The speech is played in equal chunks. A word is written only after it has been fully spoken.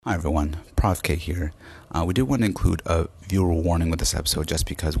Hi everyone, Prof K here. We do want to include a viewer warning with this episode just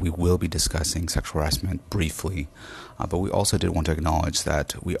because we will be discussing sexual harassment briefly, but we also did want to acknowledge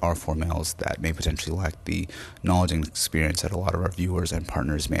that we are four males that may potentially lack the knowledge and experience that a lot of our viewers and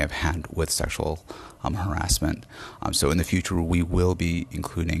partners may have had with sexual harassment. So in the future we will be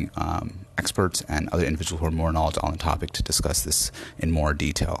including experts and other individuals who are more knowledgeable on the topic to discuss this in more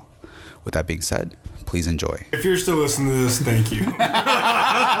detail. With that being said, please enjoy. If you're still listening to this, thank you. Smash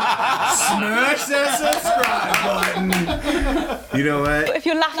that subscribe button. You know what? If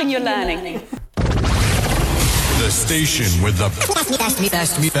you're laughing, you're learning. The station with the best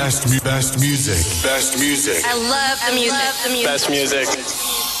music. Best music. I love the music. Best music.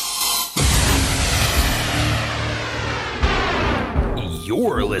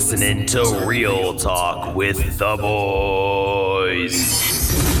 You're listening to Real Talk with the Boys.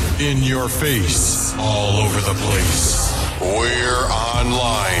 In your face, all over the place. We're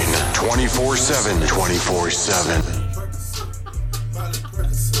online 24/7. 24/7.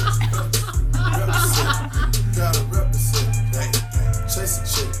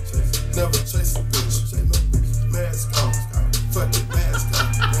 Never chase a bitch. Mask on. Fuck it, mask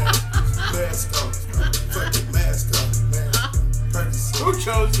on. Mask on. Fuck it, mask on. Who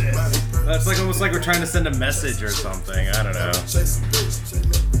chose this? That's like almost like we're trying to send a message or something. I don't know.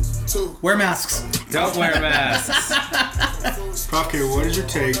 Wear masks. Don't wear masks. Prof K, what is your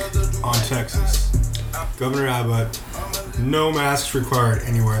take on Texas? Governor Abbott, no masks required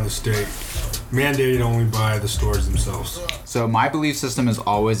anywhere in the state. Mandated only by the stores themselves. So my belief system is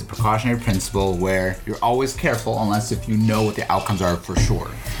always a precautionary principle where you're always careful unless if you know what the outcomes are for sure.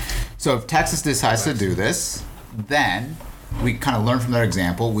 So if Texas decides to do this, then we kind of learn from their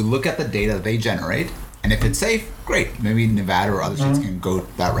example. We look at the data that they generate, and if it's safe, great. Maybe Nevada or other states can go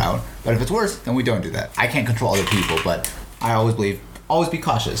that route. But if it's worse, then we don't do that. I can't control other people, but I always believe, always be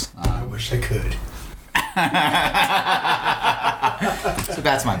cautious. I wish I could. So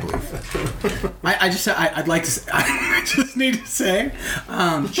that's my belief. I'd like to say, I just need to say,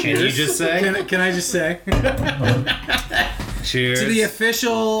 Can you just say? Can I just say? Cheers. To the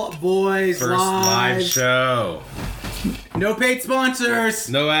official Boys First live show. No paid sponsors.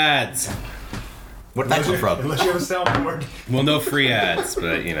 No ads. Where did that come from? Unless you have a soundboard. Well, no free ads,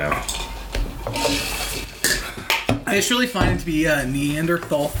 but you know. I just really find it to be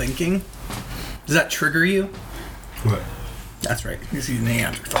Neanderthal thinking. Does that trigger you? What? That's right. He's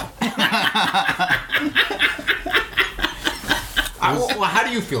Neanderthal. Well, how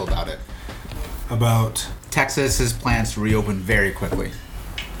do you feel about it? About Texas's plans to reopen very quickly.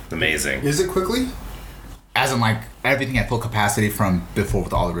 Amazing. Is it quickly? As in, like, everything at full capacity from before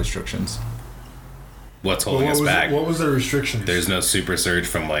with all the restrictions. What's holding us back? What was the restriction? There's no super surge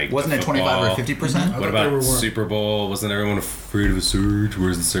from like. Wasn't it 25 or 50%? What about Super Bowl? Wasn't everyone afraid of a surge?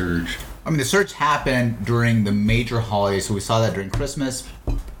 Where's the surge? I mean, the surge happened during the major holidays, so we saw that during Christmas,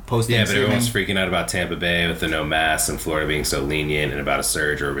 post-Thanksgiving. Yeah, but everyone's freaking out about Tampa Bay with the no masks and Florida being so lenient and about a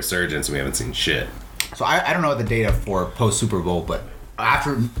surge or a resurgence, and we haven't seen shit. So I don't know the data for post-Super Bowl, but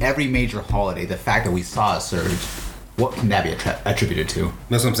after every major holiday, the fact that we saw a surge, what can that be attributed to?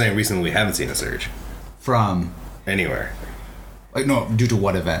 That's what I'm saying. Recently, we haven't seen a surge. From? Anywhere. Like, no, due to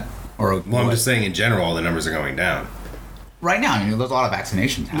what event? Well, I'm just saying in general, the numbers are going down. Right now, I mean, there's a lot of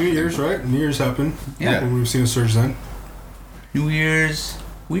vaccinations happening. New Year's, right? New Year's happened. Yeah. When we've seen a surge then. New Year's,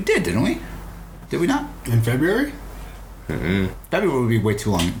 we did, didn't we? Did we not? In February? Mm-hmm. February would be way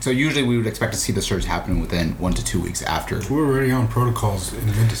too long. So usually we would expect to see the surge happen within 1 to 2 weeks after. We're already on protocols in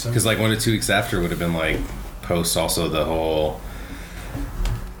mid-December. Because like 1 to 2 weeks after would have been like post also the whole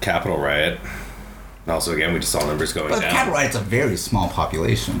Capitol riot. And also again, we just saw numbers going But down. the Capitol riot's a very small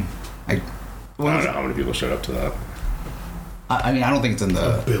population. I don't know how many people showed up to that. I mean, I don't think it's in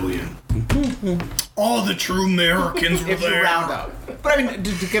the... $1 billion. All the true Americans were If you there. round up. But I mean,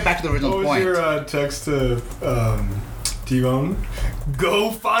 to get back to the original What was point. your text to T-Bone?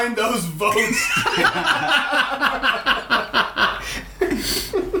 Go find those votes.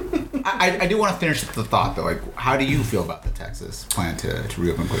 I do want to finish the thought, though. Like, how do you feel about the Texas plan to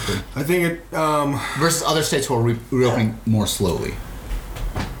reopen quickly? I think it... Versus other states who are reopening more slowly.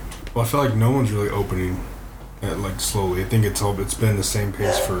 Well, I feel like no one's really opening like slowly. I think it's been the same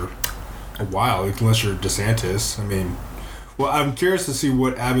pace for a while, unless you're DeSantis. I mean, well, I'm curious to see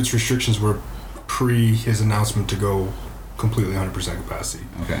what Abbott's restrictions were pre his announcement to go completely 100% capacity.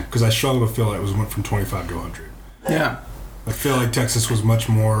 Okay. Because I struggle to feel like it went from 25 to 100. Yeah. I feel like Texas was much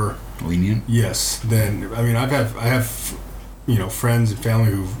more lenient. Yes. Then I mean, I have friends and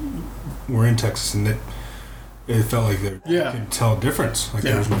family who were in Texas, and it felt like you could tell a difference. Like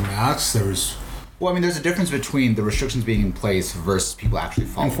there was no masks, there was Well, I mean, there's a difference between the restrictions being in place versus people actually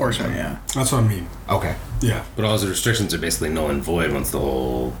following Enforcement, them. yeah. That's what I mean. Okay. Yeah. But all those restrictions are basically null and void once the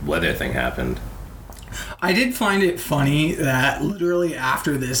whole weather thing happened. I did find it funny that literally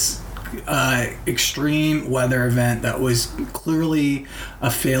after this extreme weather event that was clearly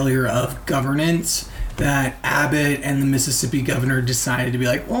a failure of governance, that Abbott and the Mississippi governor decided to be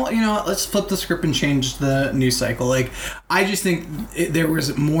like, well, you know what, let's flip the script and change the news cycle. Like, I just think there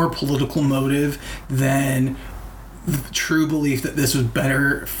was more political motive than the true belief that this was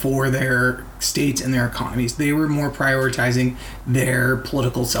better for their states and their economies. They were more prioritizing their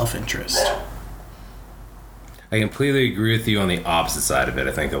political self-interest. I completely agree with you on the opposite side of it.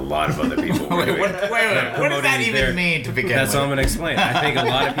 I think a lot of other people were doing What does that even mean to begin That's with? what I'm going to explain. I think a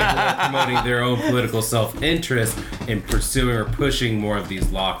lot of people are promoting their own political self-interest in pursuing or pushing more of these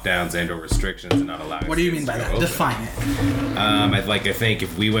lockdowns and or restrictions and not allowing. What do you mean by that? Define it. I think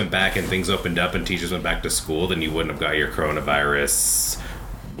if we went back and things opened up and teachers went back to school, then you wouldn't have got your coronavirus,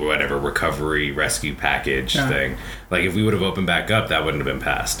 whatever, recovery rescue package thing. Like, if we would have opened back up, that wouldn't have been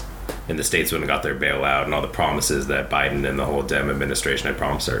passed. And the states wouldn't have got their bailout and all the promises that Biden and the whole Dem administration had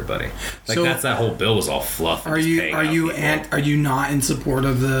promised everybody. Like, So, that whole bill was all fluff. And Are just you paying are out you people. are you not in support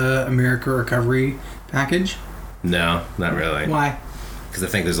of the America Recovery Package? No, not really. Why? Because I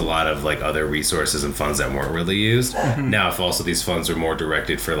think there's a lot of like other resources and funds that weren't really used. Now, if also these funds are more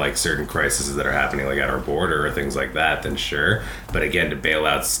directed for like certain crises that are happening like at our border or things like that, then sure. But again, to bail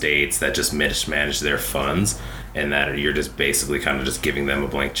out states that just mismanage their funds and that you're just basically kind of just giving them a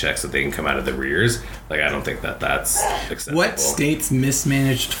blank check so they can come out of the rears, like, I don't think that that's acceptable. What states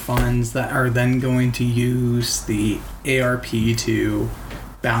mismanaged funds that are then going to use the ARP to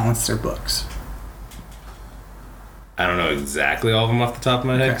balance their books? I don't know exactly all of them off the top of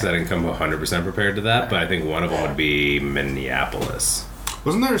my head because Okay. I didn't come 100% prepared to that, but I think one of them would be Minneapolis.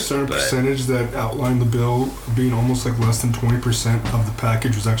 Wasn't there a certain But- percentage that outlined the bill being almost like less than 20% of the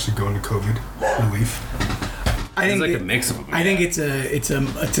package was actually going to COVID relief? I It's think like a mix of them. I think it's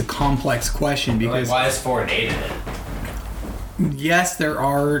a complex question because why is foreign aid in it? yes, there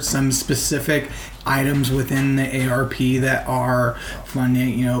are some specific items within the ARP that are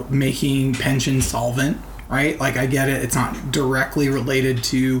funding, making pensions solvent, right? Like, I get it. It's not directly related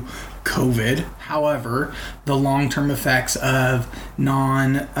to COVID. However, the long-term effects of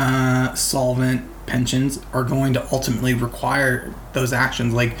non-solvent pensions are going to ultimately require those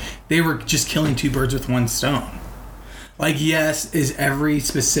actions. Like, they were just killing two birds with one stone. Like, yes, is every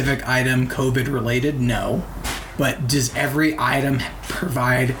specific item COVID related? No. But does every item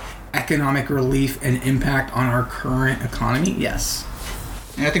provide economic relief and impact on our current economy? Yes.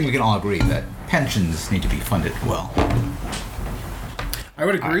 And I think we can all agree that pensions need to be funded well. I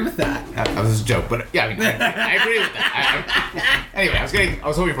would agree with that. That was a joke, but yeah, I mean, I agree with that. Anyway, I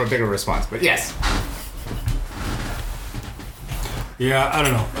was hoping for a bigger response, but yes. Yeah, I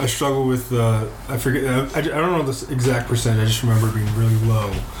don't know. I struggle with I forget. I don't know this exact percentage. I just remember it being really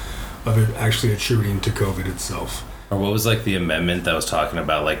low of it actually attributing to COVID itself. Or what was like the amendment that was talking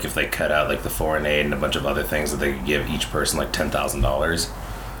about like if they cut out like the foreign aid and a bunch of other things that they could give each person like $10,000?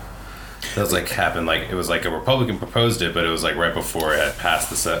 That was like happened like it was like a Republican proposed it, but it was like right before it had passed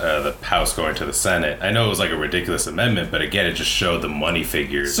the House going to the Senate. I know it was like a ridiculous amendment, but again, it just showed the money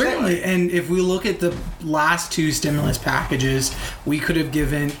figures. Certainly, and if we look at the last two stimulus packages, we could have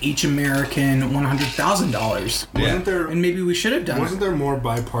given each American $100,000. Yeah. Wasn't there? And maybe we should have done Wasn't it. there more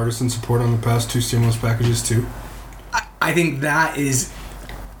bipartisan support on the past two stimulus packages too? I think that is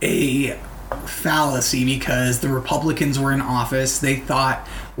a fallacy because the Republicans were in office. They thought,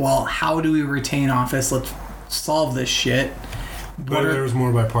 well, how do we retain office? Let's solve this shit. But there was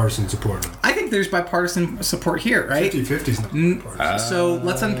more bipartisan support. I think there's bipartisan support here, right? 50-50 is not bipartisan. So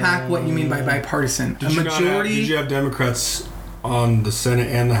let's unpack what you mean by bipartisan. Did you have Democrats on the Senate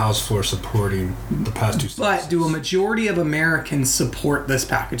and the House floor supporting the past two stimulus? But do a majority of Americans support this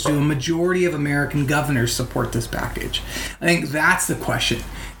package? Do a majority of American governors support this package? I think that's the question.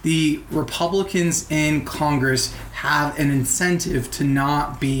 The Republicans in Congress have an incentive to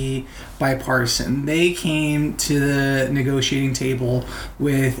not be bipartisan. They came to the negotiating table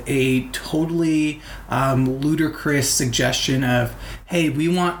with a totally ludicrous suggestion of, hey, we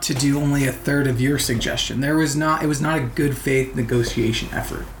want to do only a third of your suggestion. It was not a good faith negotiation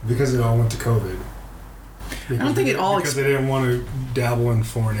effort. Because it all went to COVID. I don't think it all Because they didn't want to dabble in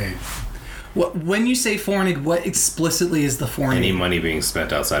foreign aid. When you say foreign aid, what explicitly is the foreign Any aid? money being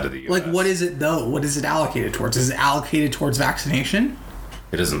spent outside of the U.S. Like, what is it though? What is it allocated towards? Is it allocated towards vaccination?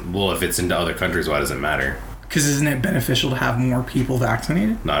 It doesn't. Well, if it's into other countries, why does it matter? Because isn't it beneficial to have more people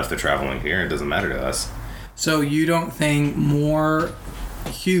vaccinated? Not if they're traveling here. It doesn't matter to us. So you don't think more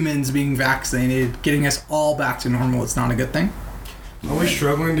humans being vaccinated, getting us all back to normal, it's not a good thing? Are we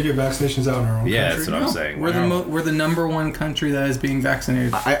struggling to get vaccinations out in our own Yeah, country? that's what I'm saying. We're the number one country that is being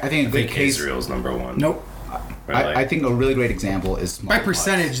vaccinated. I think a I good think case. Israel's number one. Nope. Really? I think a really great example is By smallpox.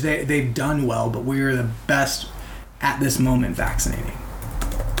 percentage, they've done well, but we're the best at this moment vaccinating.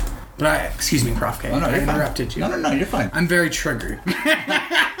 But excuse me, Prof. K. No, I you're fine. interrupted you. No, you're fine. I'm very triggered.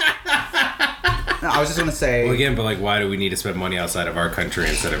 No, I was just gonna say. Well, again, but like, why do we need to spend money outside of our country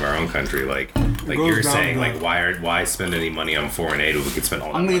instead of our own country? Like goes you're down saying, to- like, why spend any money on foreign aid when we could spend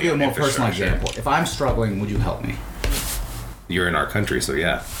all? I'm that gonna give you a money more on personal infrastructure? example. If I'm struggling, would you help me? You're in our country, so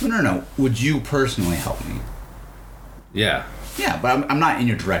yeah, No. Would you personally help me? yeah. Yeah, but I'm not in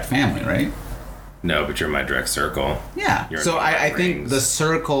your direct family, right? No, but you're in my direct circle. Yeah. You're So in my I think rings. the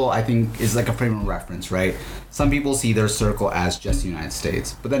circle, is like a frame of reference, right? Some people see their circle as just the United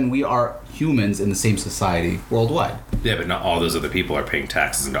States, but then we are humans in the same society worldwide. Yeah, but not all those other people are paying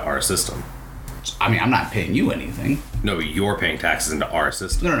taxes into our system. I mean, I'm not paying you anything. No, but you're paying taxes into our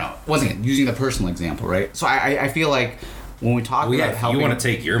system. No. Once again, using the personal example, right? So I feel like when we talk Well, yeah, about if helping, you want to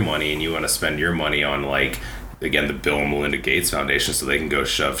take your money and you want to spend your money on, like, again, the Bill and Melinda Gates Foundation so they can go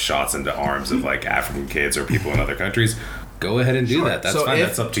shove shots into arms of, like, African kids or people in other countries, go ahead and do Sure. that. That's So fine. if-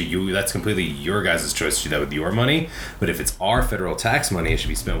 That's up to you. That's completely your guys' choice to do that with your money. But if it's our federal tax money, it should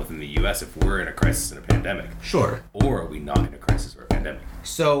be spent within the U.S. if we're in a crisis and a pandemic. sure. Or are we not in a crisis or a pandemic?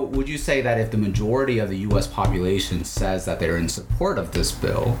 So would you say that if the majority of the U.S. population says that they're in support of this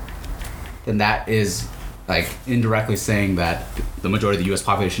bill, then that is like indirectly saying that the majority of the U.S.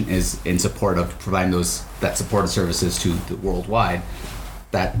 population is in support of providing that supported services to the worldwide,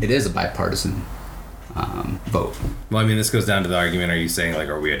 that it is a bipartisan vote? Well, I mean, this goes down to the argument, are you saying, like,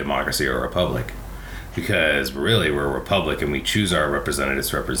 are we a democracy or a republic? Because really, we're a republic and we choose our representatives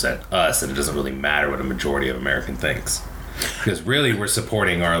to represent us, and it doesn't really matter what a majority of American thinks. Because really, we're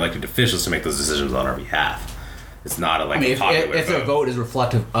supporting our elected officials to make those decisions on our behalf. It's not I mean, a popular if their vote is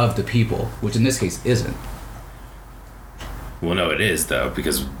reflective of the people, which in this case isn't. Well, no, it is, though,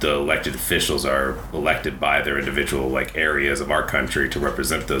 because the elected officials are elected by their individual, like, areas of our country to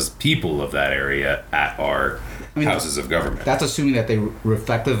represent those people of that area at our houses of government. That's assuming that they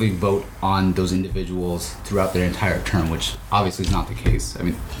reflectively vote on those individuals throughout their entire term, which obviously is not the case. I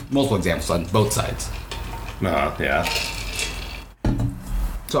mean, multiple examples on both sides. Yeah.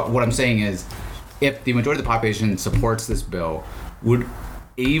 So what I'm saying is, if the majority of the population supports this bill, would,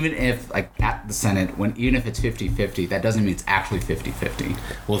 even if, like, at the Senate, even if it's 50-50, that doesn't mean it's actually 50-50.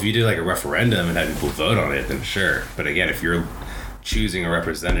 Well, if you do, like, a referendum and have people vote on it, then sure. But again, if you're choosing a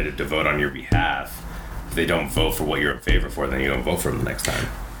representative to vote on your behalf, if they don't vote for what you're in favor for, then you don't vote for them the next time.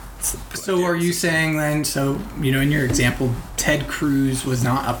 So are you saying then, in your example, Ted Cruz was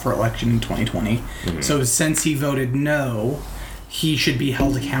not up for election in 2020. Mm-hmm. So since he voted no, he should be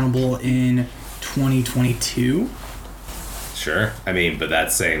held accountable in 2022? Sure. I mean, but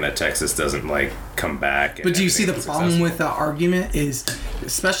that's saying that Texas doesn't, like, come back. And But do you see the everything's problem successful. with the argument is,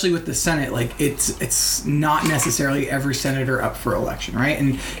 especially with the Senate, like it's not necessarily every senator up for election, right?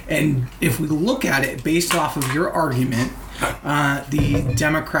 And if we look at it based off of your argument, the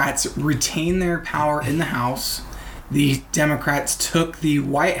Democrats retain their power in the House. The Democrats took the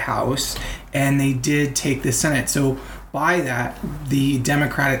White House, and they did take the Senate. So by that, the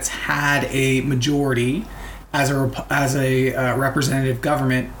Democrats had a majority as a representative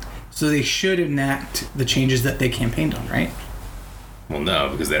government, so they should enact the changes that they campaigned on, right? Well, no,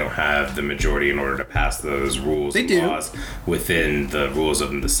 because they don't have the majority in order to pass those rules They and do. laws within the rules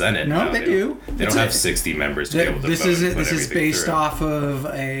of the Senate. No, they do. They It's don't a- have 60 members to be able to This vote. is and put this is everything based through. off of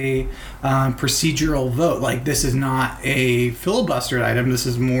a procedural vote. Like, this is not a filibustered item. This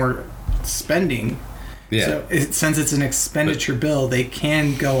is more spending. Yeah. So since it's an expenditure bill, they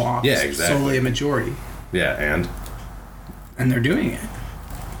can go off Yeah, exactly. solely a majority, Yeah, and they're doing it.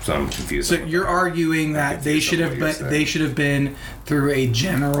 so I'm confused. So you're arguing that they confused should on have what you're been saying. they should have been through a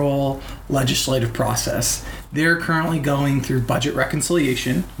general legislative process. They're currently going through budget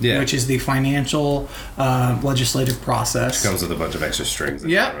reconciliation, Yeah. which is the financial legislative process. comes with a bunch of extra strings. That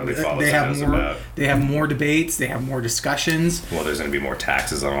Yeah, no one really follows they and have knows more. about. They have more debates. They have more discussions Well, there's going to be more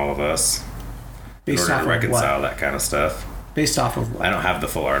taxes on all of us in based order off to of reconcile what? that kind of stuff. Based off of what? I don't have the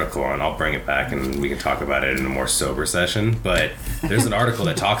full article on. I'll bring it back and we can talk about it in a more sober session. But there's an article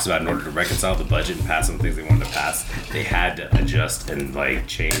that talks about in order to reconcile the budget and pass some things they wanted to pass, they had to adjust and, like,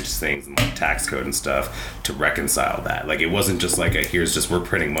 change things in, like, tax code and stuff to reconcile that. Like, it wasn't just like we're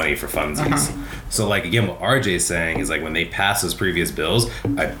printing money for funsies. So, like, again, what RJ's saying is, like, when they passed those previous bills,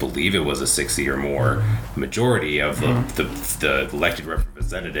 I believe it was a 60 or more majority of the elected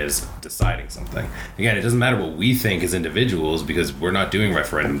representatives deciding something. Again, it doesn't matter what we think as individuals. individuals, because we're not doing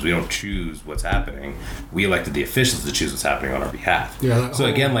referendums. We don't choose what's happening. We elected the officials to choose what's happening on our behalf. Yeah, So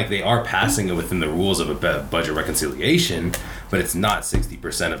again, like, they are passing it within the rules of a budget reconciliation, but it's not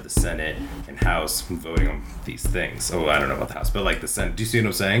 60% of the Senate and House voting on these things. Oh, I don't know about the House, but like the Senate. Do you see what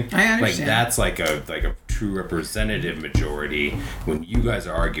I'm saying? I understand. Like, that's like a true representative majority, when you guys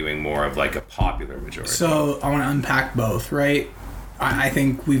are arguing more of like a popular majority. So I want to unpack both, right? I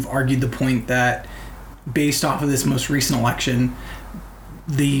think we've argued the point that based off of this most recent election,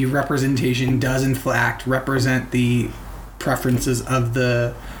 the representation does in fact represent the preferences of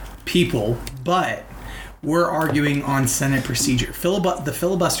the people, but we're arguing on Senate procedure. The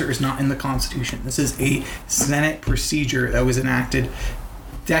filibuster is not in the Constitution. This is a Senate procedure that was enacted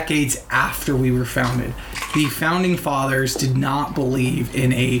decades after we were founded. The founding fathers did not believe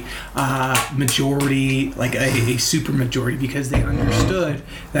in a majority, like a supermajority, because they understood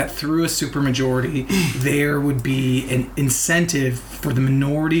that through a supermajority there would be an incentive for the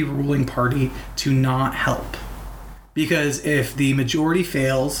minority ruling party to not help. Because if the majority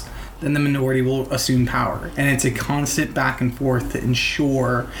fails, then the minority will assume power. And it's a constant back and forth to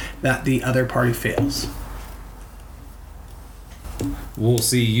ensure that the other party fails. Well,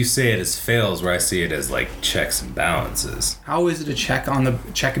 see, you say it as fails, where I see it as like checks and balances. How is it a check on the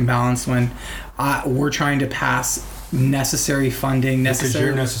check and balance when we're trying to pass necessary funding? Because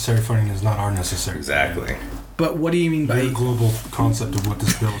your necessary funding is not our necessary. Exactly. But what do you mean by Your global concept of what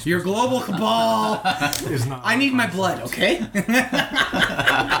this bill is your global cabal? is not. I need my blood, okay?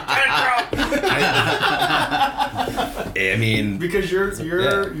 I mean, Because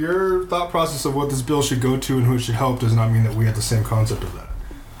your thought process of what this bill should go to and who it should help does not mean that we have the same concept of that.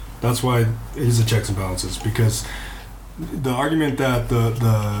 That's why it is a checks and balances. Because the argument that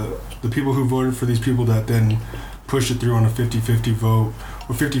the people who voted for these people that then pushed it through on a 50-50 vote,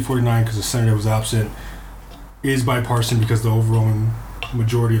 or 50-49 because the senator was absent, is bipartisan, because the overwhelming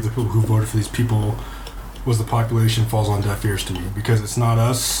majority of the people who voted for these people was the population, falls on deaf ears to me, because it's not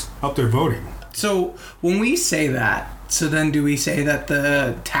us up there voting. So when we say that, so then do we say that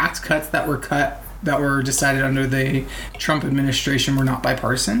the tax cuts that were decided under the Trump administration were not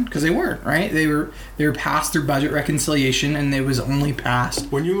bipartisan? Because they weren't, right? They were passed through budget reconciliation, and it was only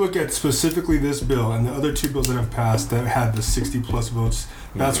passed. When you look at specifically this bill and the other two bills that have passed that had the 60 plus votes,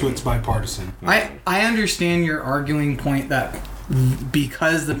 that's what's bipartisan. I understand your arguing point that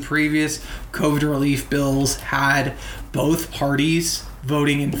because the previous COVID relief bills had both parties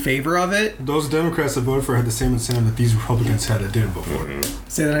voting in favor of it. Those Democrats that voted for it had the same incentive that these Republicans had that didn't vote for it.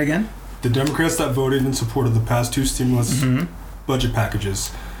 Say that again? The Democrats that voted in support of the past two stimulus budget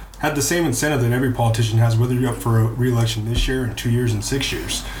packages had the same incentive that every politician has, whether you're up for a re-election this year, in 2 years, in 6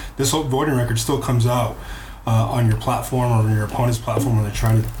 years. This whole voting record still comes out on your platform or on your opponent's platform when they're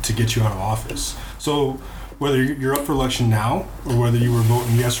trying to get you out of office. So whether you're up for election now or whether you were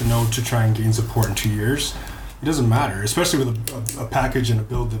voting yes or no to try and gain support in 2 years, it doesn't matter, especially with a package and a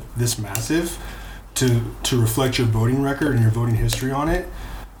bill this massive to reflect your voting record and your voting history on it.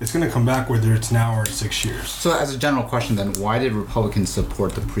 It's going to come back whether it's now or in 6 years. So as a general question then, why did Republicans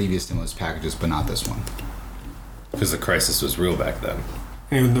support the previous stimulus packages but not this one? because the crisis was real back then.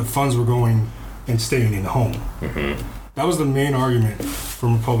 And the funds were going and staying in the home. Mm-hmm. That was the main argument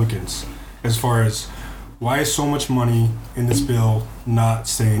from Republicans as far as why is so much money in this bill not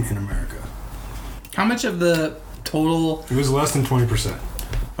staying in America? How much of the total? It was less than 20%.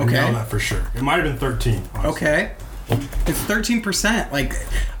 I Okay. know that for sure. It might have been 13. Honestly. Okay. It's 13%. Like,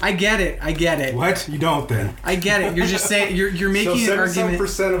 I get it. What? You don't then. I get it. You're just saying you're making So an argument.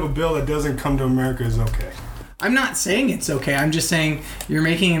 77% of a bill that doesn't come to America is okay. I'm not saying it's okay. I'm just saying you're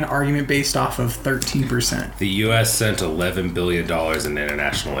making an argument based off of 13%. The U.S. sent $11 billion in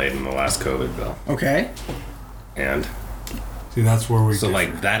international aid in the last COVID bill. Okay. And See, that's where we so, differ.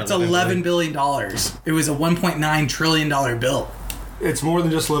 like, that It's $11 billion. It was a $1.9 trillion bill. It's more than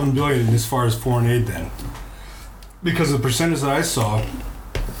just $11 billion as far as foreign aid then. Because the percentage that I saw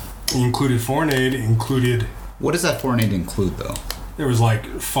included foreign aid, included... What does that foreign aid include, though? There was like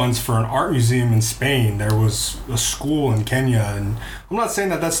funds for an art museum in Spain. There was a school in Kenya. And I'm not saying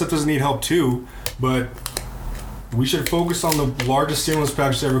that stuff doesn't need help too, but we should focus on the largest stimulus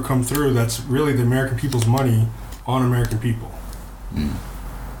package to ever come through. That's really the American people's money on American people.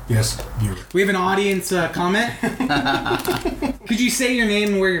 Yes, viewer. We have an audience comment. Could you say your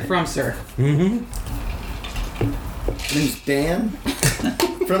name and where you're from, sir? My name's Dan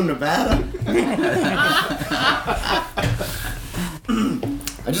from Nevada.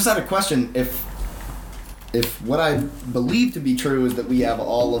 I just had a question. If what I believe to be true is that we have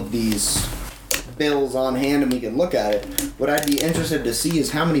all of these bills on hand and we can look at it, what I'd be interested to see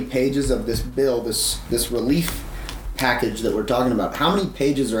is how many pages of this bill, this relief package that we're talking about, how many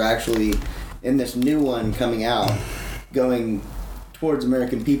pages are actually in this new one coming out going towards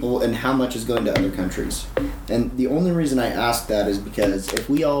American people, and how much is going to other countries? And the only reason I ask that is because if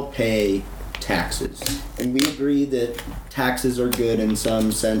we all pay taxes, and we agree that taxes are good in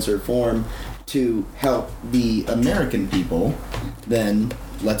some sense or form to help the American people, then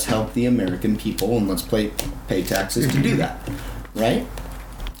let's help the American people and let's pay taxes to do that, right?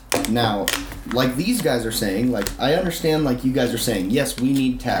 Now, like these guys are saying, like I understand, like you guys are saying, yes, we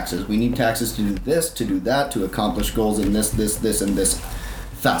need taxes. We need taxes to do this, to do that, to accomplish goals in this, and this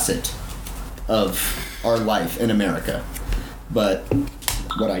facet of our life in America. But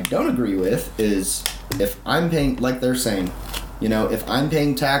what I don't agree with is if I'm paying, like they're saying, you know, if I'm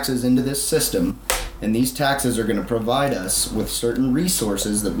paying taxes into this system, and these taxes are going to provide us with certain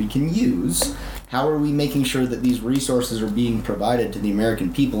resources that we can use, how are we making sure that these resources are being provided to the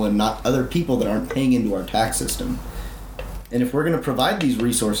American people and not other people that aren't paying into our tax system? And if we're going to provide these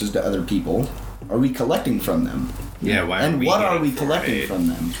resources to other people, are we collecting from them? Yeah, why and are we what are we getting collecting it? from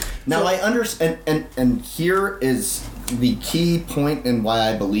them? Now, I understand, and here is the key point in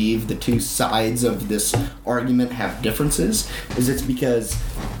why I believe the two sides of this argument have differences, is it's because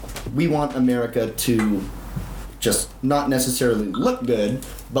we want America to just not necessarily look good,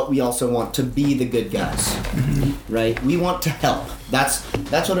 but we also want to be the good guys, right? We want to help. That's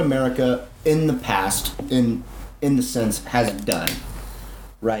what America in the past, in the sense, has done,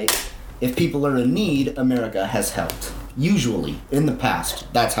 right? If people are in need, America has helped. Usually, in the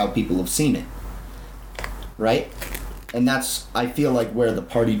past, that's how people have seen it, right? And that's, I feel like, where the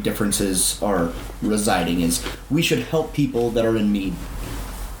party differences are residing, is we should help people that are in need.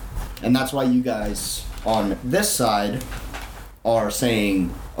 And that's why you guys on this side are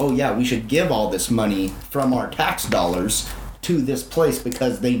saying, oh yeah, we should give all this money from our tax dollars to this place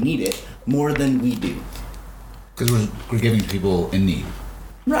because they need it more than we do. Because we're giving to people in need.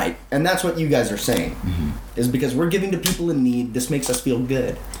 Right. And that's what you guys are saying, is because we're giving to people in need, this makes us feel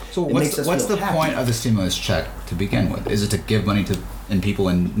good. So It makes us what's feel the happy. point of the stimulus check to begin with? Is it to give money to people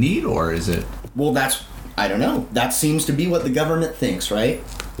in need, or is it... Well, I don't know. That seems to be what the government thinks, right?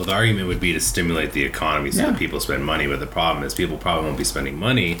 Well, the argument would be to stimulate the economy so that people spend money, but the problem is people probably won't be spending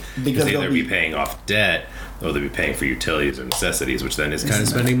money because they'll either be paying off debt or they'll be paying for utilities or necessities, which then is kind of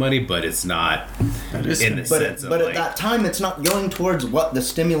spending money, but it's not in the sense of But like, at that time, it's not going towards what the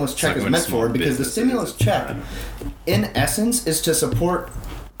stimulus check is going to meant for, small because the businesses, stimulus it's check, in essence, is to support,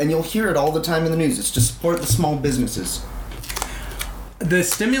 and you'll hear it all the time in the news, it's to support the small businesses. The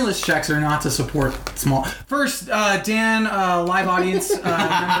stimulus checks are not to support small. First, Dan, live audience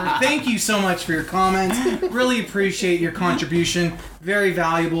member, thank you so much for your comments. Really appreciate your contribution. Very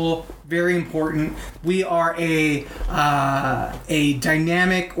valuable, very important. We are a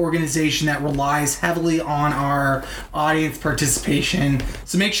dynamic organization that relies heavily on our audience participation.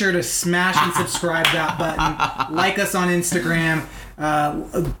 So make sure to smash and subscribe that button. Like us on Instagram.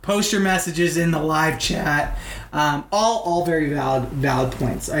 Post your messages in the live chat. All very valid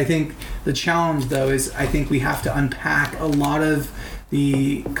points. I think the challenge, though, is I think we have to unpack a lot of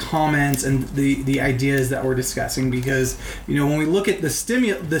the comments and the ideas that we're discussing, because when we look at the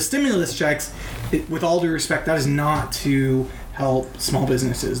stimulus checks, with all due respect, that is not to help small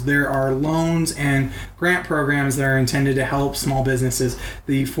businesses. There are loans and grant programs that are intended to help small businesses.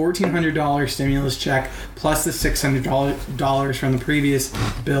 The $1,400 stimulus check plus the $600 from the previous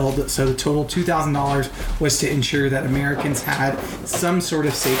bill, so the total $2,000 was to ensure that Americans had some sort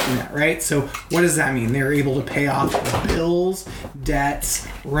of safety net, right? So what does that mean? They're able to pay off bills, debts,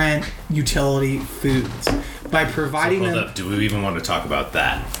 rent, utility, foods. By providing hold them... up, do we even want to talk about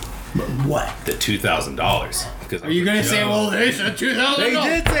that? What? The $2,000. Are you going to say, well, they said $2,000? They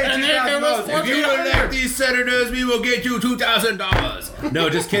did say $2,000. If you elect these these senators, we will get you $2,000. No,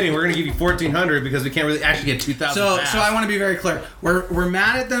 just kidding. We're going to give you $1,400 because we can't really actually get $2,000. So I want to be very clear. We're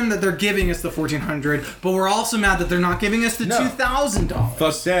mad at them that they're giving us the $1,400, but we're also mad that they're not giving us the $2,000.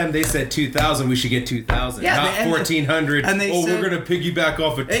 Fuck them. They said $2,000. We should get $2,000, Yeah, not $1,400. and they we're said- going to piggyback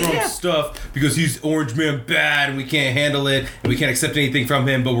off of Trump's Yeah. stuff because he's Orange Man bad and we can't handle it and we can't accept anything from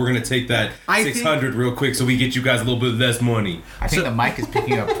him. But we're going to take that $600 real quick so we get you guys a little bit less money. I think the mic is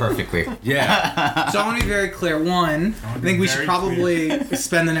picking up perfectly. Yeah. So I want to be very clear. One, I think we should probably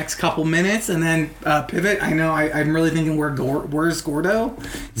spend the next couple minutes and then pivot. I know I'm really thinking where's Gordo?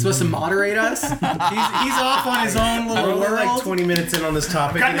 He's supposed to moderate us. He's off on his own little We're world. like 20 minutes in on this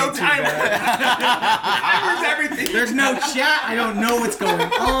topic. Got It no ain't too time. bad. everything. There's no chat. I don't know what's going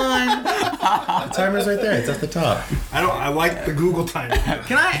on. The timer's right there. It's at the top. I like the Google time.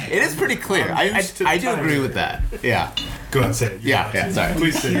 Can I? It is pretty clear. I do agree with that. Yeah. Go ahead and say it. Yeah, sorry.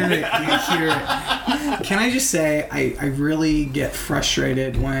 Please say Hear it. it, you hear it. Can I just say, I really get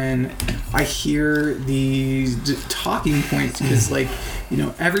frustrated when I hear these talking points because, like, you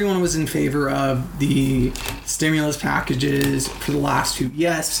know, everyone was in favor of the stimulus packages for the last two.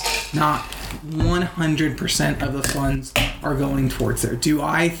 Yes, not 100% of the funds are going towards there. Do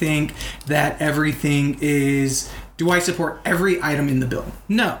I think that everything is... Do I support every item in the bill?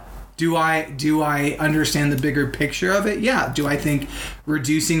 No. Do I understand the bigger picture of it? Yeah. Do I think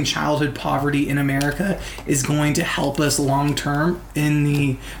reducing childhood poverty in America is going to help us long term in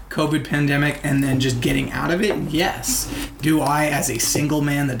the COVID pandemic and then just getting out of it? Yes. Do I, as a single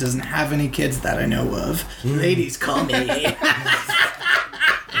man that doesn't have any kids that I know of, ladies call me.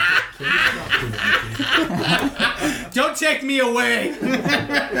 Don't take me away.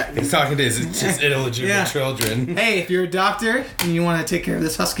 He's talking to his illegitimate children. Hey, if you're a doctor and you want to take care of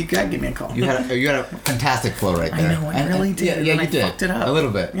this husky guy, give me a call. You had a fantastic flow right there. I know, I really did. Yeah, and you I did. fucked it up. A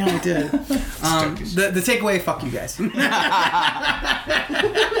little bit. Yeah, I did. The takeaway, fuck you guys.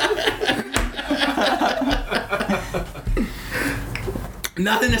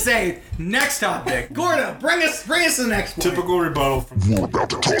 Nothing to say. Next topic. Gorda, bring us the next one. Typical rebuttal from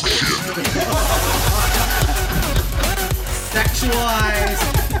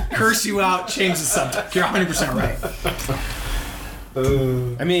Sexualize, curse you out, change the subject. You're 100% right.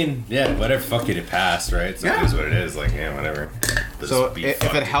 I mean, yeah, whatever. Fuck it, it passed, right? So Yeah. it is what it is. Like, yeah, whatever. They'll So just be if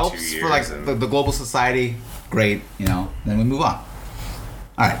fucked it in helps 2 for like years and- the global society, great, you know, then we move on.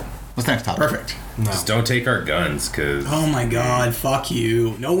 All right, what's the next topic? Perfect. just don't take our guns, because Oh my god, fuck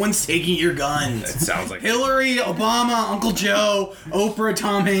you. No one's taking your guns. it sounds like Hillary, Obama, Uncle Joe, Oprah,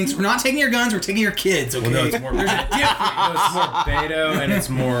 Tom Hanks. We're not taking your guns, we're taking your kids, okay? Well, no, it's more. There's a difference. No, it's more Beto and it's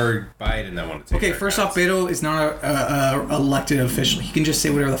more Biden that want to take. Okay, our first guns. off, Beto is not a elected official. He can just say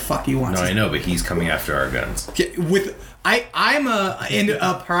whatever the fuck he wants. No, I know, but he's coming after our guns. I'm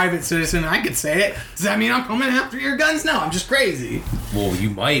a private citizen. I could say it. Does that mean I'm coming after your guns? No, I'm just crazy. Well, you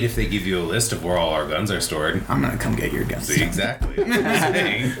might if they give you a list of where all our guns are stored. I'm gonna come get your guns. See, exactly. That's what I'm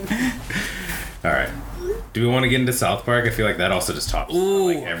saying. All right. Do we want to get into South Park? I feel like that also just tops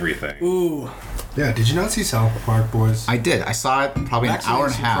like everything. Ooh. Yeah, did you not see South Park, boys? I did. I saw it probably an hour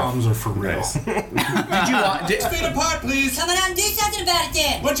and a Vaccination half. problems are for real. Nice. Did you want? Feet apart, please. Come on out and do something about it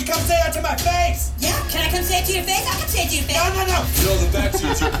then. Why don't you come say it to my face? Yeah, can I come say it to your face? I can say it to your face. No. You know the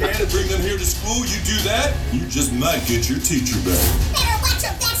vaccines you can and bring them here to school. You do that, you just might get your teacher back. Better watch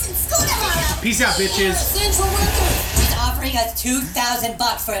your backs in school tomorrow. Peace out, bitches. Essential workers. He's offering us $2,000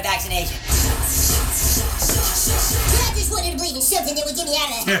 for a vaccination. I just wanted to believe in something that would get me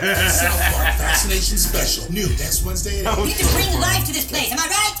out of there. South Park vaccination special. New next Wednesday at 8 You can bring life to this place, am I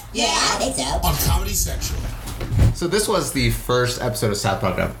right? Yeah, I think so. on Comedy Central. So this was the first episode of South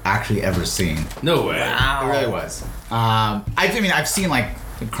Park I've actually ever seen. No way. It really was. I mean, I've seen like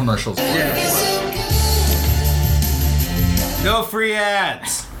commercials for it. No free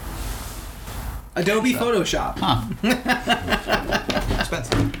ads. Adobe Photoshop.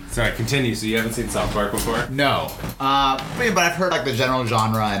 Expensive. Sorry, continue. So you haven't seen South Park before? No. But I've heard like the general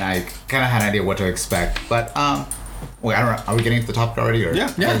genre and I kind of had an idea what to expect. But wait, I don't know. Are we getting to the topic already? Or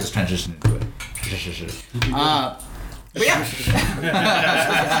Yeah. Can I just transition into it? But yeah.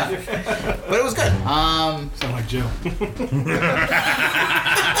 But it was good. Sound like Joe.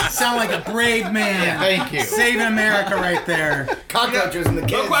 Sound like a brave man. Thank you. Saving America right there. Cockroaches and the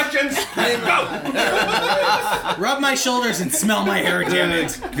kids. Questions? Go! Rub my shoulders and smell my hair, damn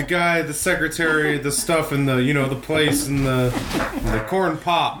it. The guy, the secretary, the stuff, and the place, and the corn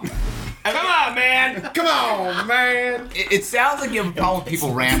pop. Come on, man! Come on, man! It sounds like you have a problem with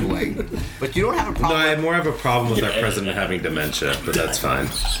people rambling, but you don't have a No, problem. I more have a problem with our president having dementia, but that's fine.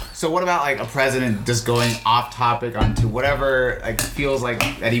 So what about like a president just going off topic onto whatever like feels like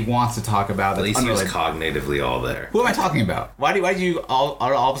that he wants to talk about? At That's least he was unrelated? cognitively all there. Who am I talking about? Why do you all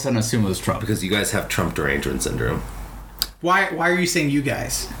of a sudden assume it was Trump? Because you guys have Trump derangement syndrome. Why are you saying you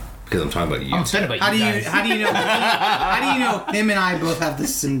guys? Because I'm talking about you. I'm upset about How do you you guys. how do you know him and I both have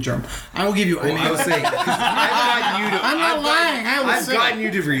this syndrome? I will give you. Well, I was saying, I've gotten you to. I'm not lying. I will I've say gotten it.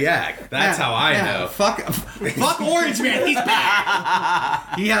 you to react. That's how I know. Fuck Orange Man. He's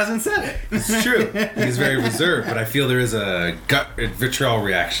back. He hasn't said it. It's true. He's very reserved, but I feel there is a gut vitriol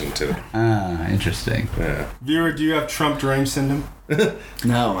reaction to it. Ah, interesting. Yeah. Viewer, do you have Trump deranged syndrome?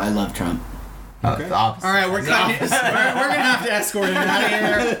 No, I love Trump. The opposite. All right, we're cutting. We're gonna have to escort him out of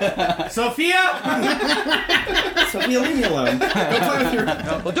here. Sophia. Sophia, leave me alone. Go play with your.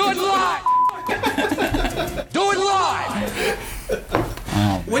 We'll do it live! Do it live!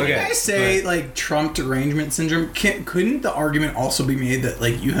 When you Okay, guys say like Trump derangement syndrome, couldn't the argument also be made that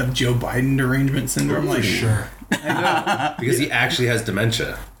like you have Joe Biden derangement syndrome? Like Sure. Because he actually has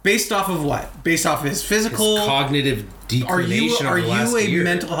dementia. Based off of what? Based off his physical... His cognitive declination Are of the last you a year.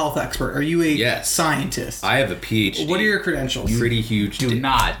 mental health expert? Are you a Yes. scientist? I have a PhD. What are your credentials? Pretty huge. Do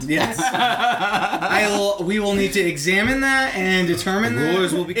not. Yes. We will need to examine that and determine that.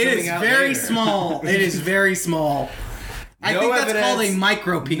 Rulers will be It coming is out very later. small. It is very small. I No think that's evidence, called a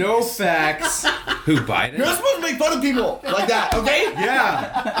micro penis. No facts. Who, Biden? You're not supposed to make fun of people like that, okay?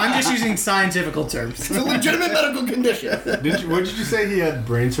 Yeah. I'm just using scientific terms. It's a legitimate medical condition. What did you say? He had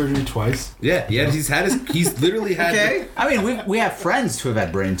brain surgery twice? Yeah, he's literally had. Okay. I mean, we have friends who have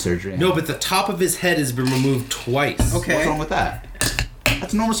had brain surgery. No, but the top of his head has been removed twice. Okay. What's wrong with that?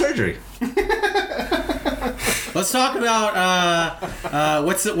 That's normal surgery. Let's talk about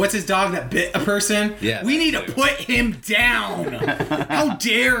what's his dog that bit a person? Yeah. We need to put him down. How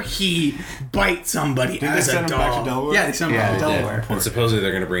dare he bite somebody Did they as a send him dog? back to Delaware? Yeah, they sent him back to they did. Delaware. And supposedly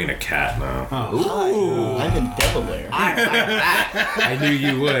they're going to bring in a cat now. I'm in Delaware. I knew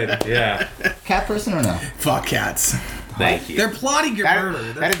you would. Yeah. Cat person or no? Fuck cats. Thank you. They're plotting your That- murder.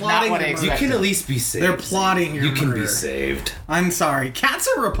 They're that is not plotting what I your expected. You can at least be saved. They're plotting your You can murder. be saved. I'm sorry. Cats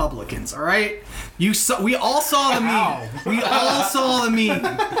are Republicans, all right? We all saw the meme. We all saw the meme.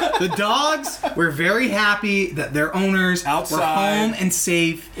 The dogs were very happy that their owners were Outside, home and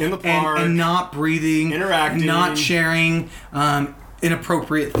safe in the park, and not breathing, interacting, not sharing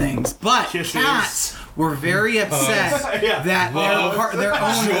inappropriate things. But kisses. cats were very upset Yeah. that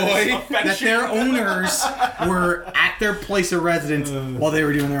their owners were at their place of residence while they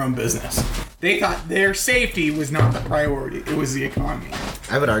were doing their own business. They thought their safety was not the priority; it was the economy.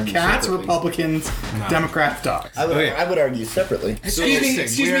 I would argue Cats, separately. Republicans, Democrats, dogs. I would, Okay. I would argue separately.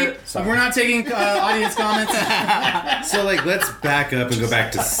 Excuse me. We're not taking audience comments. So, like, let's back up and go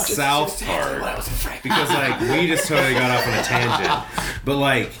back to South Park. Because, like, we just totally got off on a tangent. But,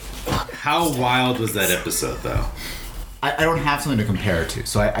 like, how wild was that episode, though? I don't have something to compare it to,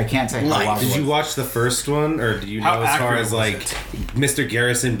 so I can't say how wild it Did was. you watch the first one, or do you How know as far accurate as was like Mr.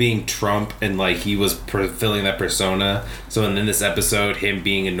 Garrison being Trump and like he was fulfilling that persona? So in this episode, him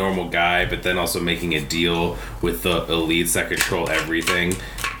being a normal guy, but then also making a deal with the elites that control everything,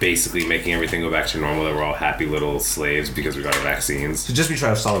 basically making everything go back to normal. That we're all happy little slaves because we got our vaccines. So just be sure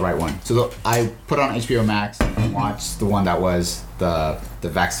I saw the right one. So I put on HBO Max and watched the one that was the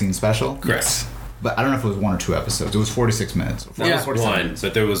vaccine special. Correct. But I don't know if it was 1 or 2 episodes. It was 46 minutes. That was 47 one, minutes.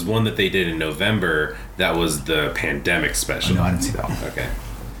 but there was one that they did in November that was the pandemic special. No, I didn't see that one. Okay.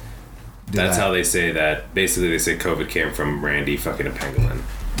 Did That's that- how they say that. Basically, they say COVID came from Randy fucking a pangolin.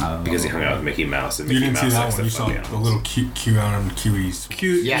 Because he hung out with Mickey Mouse, and You Mickey didn't see Mouse that likes one. to You fuck saw the animals. little cute on cuties.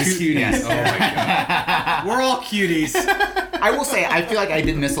 Cute. Yes. Cute. Yes. Oh my god. We're all cuties. I will say, I feel like I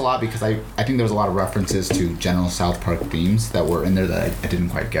did miss a lot because I think there was a lot of references to general South Park themes that were in there that I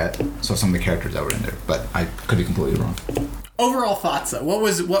didn't quite get. So some of the characters that were in there, but I could be completely wrong. Overall thoughts, though. What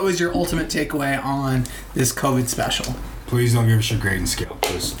was your ultimate takeaway on this COVID special? Please don't give us your grading scale.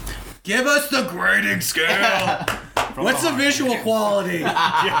 Just Give us the grading scale. What's the visual quality?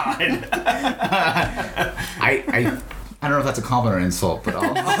 I don't know if that's a compliment or an insult, but I'll...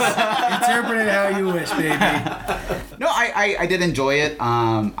 Interpret it how you wish, baby. No, I did enjoy it.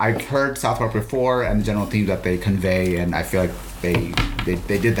 I've heard South Park before and the general themes that they convey, and I feel like they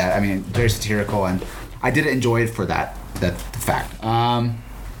did that. I mean, very satirical, and I did enjoy it for that fact.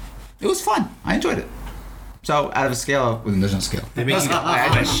 It was fun. I enjoyed it. So, out of a scale, there's no scale. Did they make you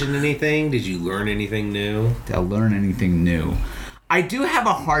question anything? Did you learn anything new? Did I learn anything new? I do have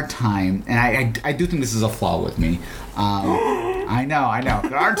a hard time, and I do think this is a flaw with me. I know.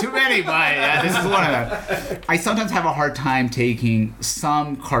 There aren't too many, but this is one of them. I sometimes have a hard time taking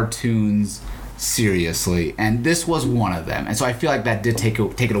some cartoons seriously, and this was one of them. And so I feel like that did take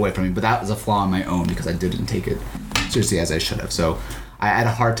it away from me, but that was a flaw on my own because I didn't take it seriously as I should have. So I had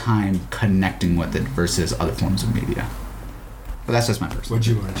a hard time connecting with it versus other forms of media. But that's just my personal. what'd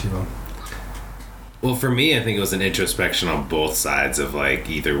you learn, Chivo? Well, for me, I think it was an introspection on both sides of like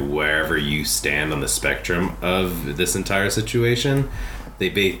either wherever you stand on the spectrum of this entire situation. They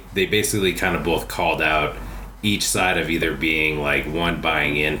basically kind of both called out each side of either being like one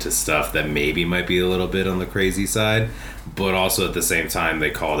buying into stuff that maybe might be a little bit on the crazy side, but also at the same time they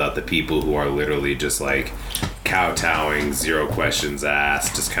called out the people who are literally just like kowtowing, zero questions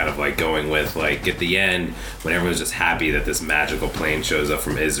asked, just kind of like going with like at the end when everyone's just happy that this magical plane shows up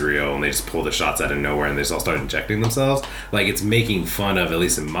from Israel and they just pull the shots out of nowhere and they just all start injecting themselves. Like it's making fun of, at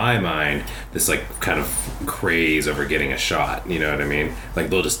least in my mind, this like kind of craze over getting a shot. You know what I mean? Like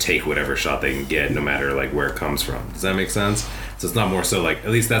they'll just take whatever shot they can get, no matter like where it comes from. Does that make sense? So it's not more so like,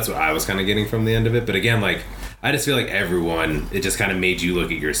 at least that's what I was kind of getting from the end of it. But again, like I just feel like everyone, it just kind of made you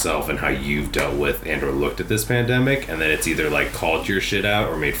look at yourself and how you've dealt with and or looked at this pandemic, and then it's either like called your shit out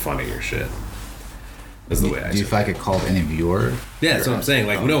or made fun of your shit. That's the way I see it. Do you feel like it called any of your... Yeah, that's what I'm saying.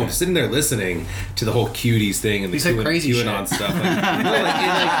 Like, no, sitting there listening to the whole cuties thing and the QAnon stuff. Like, no,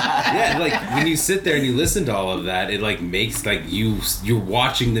 like when you sit there and you listen to all of that, it like makes like you're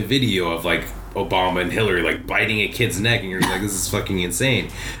watching the video of like Obama and Hillary like biting a kid's neck, and you're like, this is fucking insane.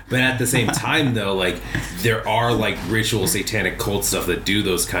 But at the same time, though, like there are like ritual satanic cult stuff that do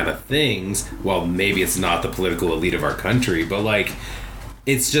those kind of things. Well, maybe it's not the political elite of our country, but like.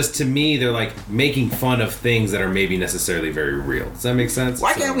 It's just, to me, they're like making fun of things that are maybe necessarily very real. Does that make sense?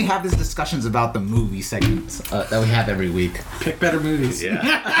 Why can't we have these discussions about the movie segments that we have every week? Pick better movies. Yeah.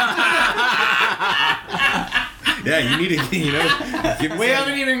 Yeah, you need to, give We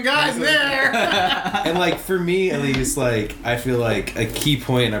haven't even gotten there. And like for me at least, like I feel like a key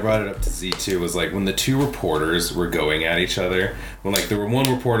point, and I brought it up to Z too, was like when the two reporters were going at each other. When like there were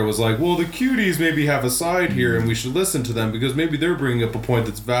one reporter was like, well, the cuties maybe have a side here and we should listen to them because maybe they're bringing up a point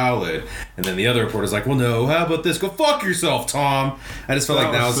that's valid. And then the other reporter's like, well, no, how about this? Go fuck yourself, Tom. I just felt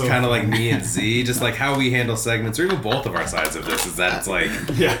like that was so kind of like me and Z, just like how we handle segments, or even both of our sides of this, is that it's like,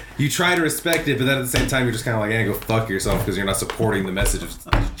 you try to respect it, but then at the same time you're just kind of like, go fuck yourself, because you're not supporting the message of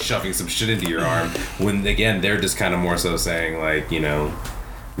shoving some shit into your arm, when again they're just kind of more so saying like,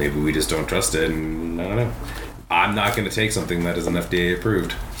 maybe we just don't trust it, and I don't know, I'm not going to take something that isn't FDA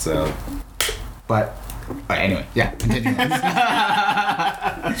approved, so but anyway, continue.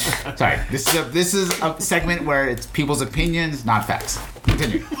 Sorry, this is a segment where it's people's opinions, not facts.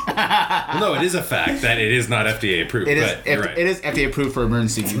 Continue. Well, no, it is a fact that it is not FDA approved. It is. But you're right. It is FDA approved for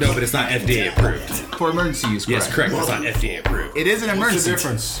emergency use. No, but it's not FDA approved for emergency use. Correct. Yes, correct. It's not FDA approved. It is an emergency. What's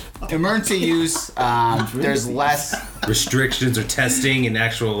the difference? Emergency use. There's less restrictions or testing and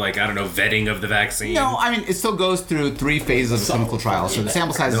actual vetting of the vaccine. No, I mean it still goes through 3 phases of clinical trials. So the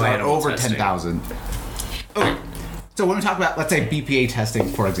sample sizes are over 10,000. Okay. So when we talk about, let's say, BPA testing,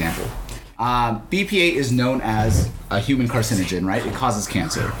 for example, BPA is known as a human carcinogen, right? It causes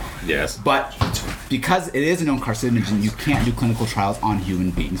cancer. Yes. But because it is a known carcinogen, you can't do clinical trials on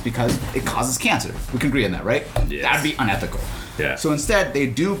human beings because it causes cancer. We can agree on that, right? Yes. That'd be unethical. Yeah. So instead, they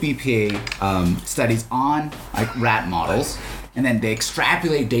do BPA studies on rat models, and then they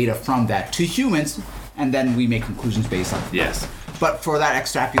extrapolate data from that to humans, and then we make conclusions based on it. Yes. But for that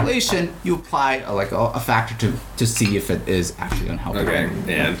extrapolation, you apply a factor to see if it is actually unhealthy. Okay,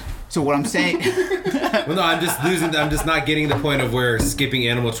 and so what I'm saying. Well, no, I'm just not getting the point of where skipping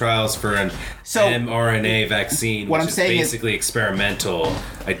animal trials for an mRNA vaccine, what which I'm is saying basically experimental.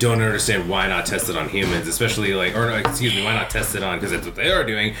 I don't understand why not test it on humans, especially why not test it on, because that's what they are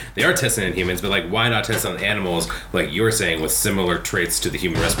doing. They are testing it in humans, but why not test it on animals, like you're saying, with similar traits to the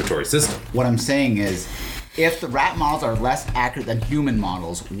human respiratory system? What I'm saying is, if the rat models are less accurate than human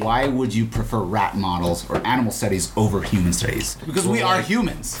models, why would you prefer rat models or animal studies over human studies? Because we are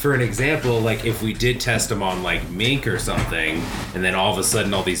humans. For an example, if we did test them on mink or something, and then all of a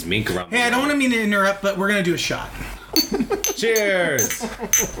sudden all these mink around. Hey, I don't want to mean to interrupt, but we're gonna do a shot. Cheers.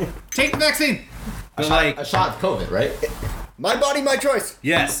 Take the vaccine. A shot of COVID, right? My body, my choice.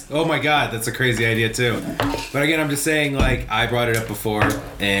 Yes. Oh my God, that's a crazy idea too. But again, I'm just saying, I brought it up before,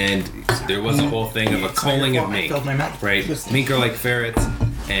 and there was a whole thing of a culling of mink, right? Mink are like ferrets,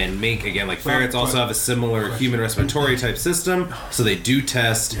 and mink, again, like ferrets, also have a similar human respiratory type system, so they do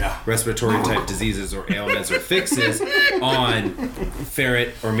test respiratory type diseases or ailments or fixes on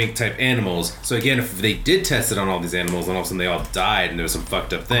ferret or mink type animals. So again, if they did test it on all these animals and all of a sudden they all died and there was some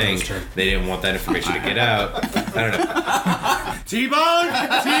fucked up thing, they didn't want that information to get out. I don't know. T-Bone!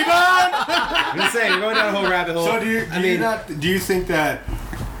 I'm just saying, you're going down a whole rabbit hole. So do you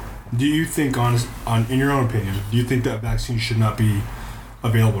think in your own opinion, do you think that vaccine should not be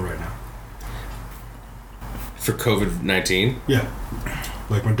available right now? For COVID-19? Yeah.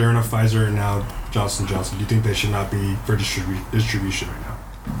 Like Moderna, Pfizer, and now Johnson & Johnson. Do you think they should not be for distribution right now?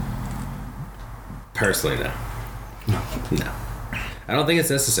 Personally, no. No. I don't think it's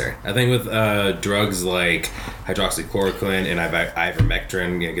necessary. I think with drugs like hydroxychloroquine and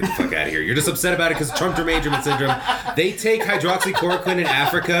ivermectin, get the fuck out of here. You're just upset about it because Trump-Dermagen syndrome. They take hydroxychloroquine in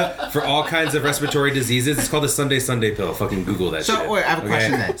Africa for all kinds of respiratory diseases. It's called the Sunday pill. Fucking Google that shit. So, wait, I have a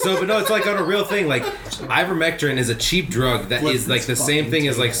question then. So, but no, it's on a real thing. Ivermectin is a cheap drug that is the same thing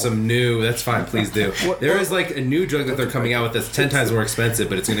as some new. That's fine, please do. There is a new drug that they're coming out with that's 10 times more expensive,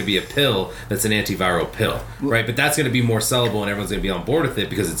 but it's going to be a pill that's an antiviral pill, right? But that's going to be more sellable and everyone's going to be on on board with it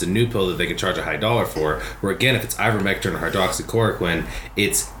because it's a new pill that they can charge a high dollar for. Where again, if it's ivermectin or hydroxychloroquine,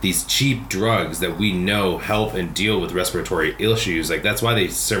 it's these cheap drugs that we know help and deal with respiratory issues. Like that's why they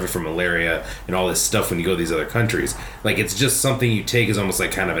serve it for malaria and all this stuff when you go to these other countries. Like it's just something you take as almost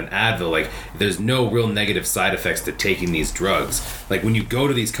like kind of an Advil. Like there's no real negative side effects to taking these drugs. Like when you go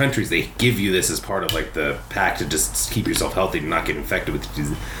to these countries, they give you this as part of like the pack to just keep yourself healthy and not get infected with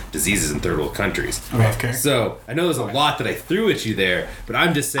diseases in third world countries. Okay. So I know there's a lot that I threw at you there, but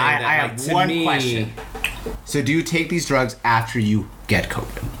I'm just saying that I like, have to one me, question. So do you take these drugs after you get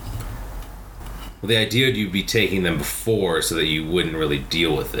COVID? Well, the idea would you be taking them before so that you wouldn't really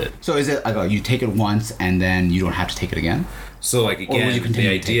deal with it. So is it like you take it once and then you don't have to take it again? So like Or will you again, continue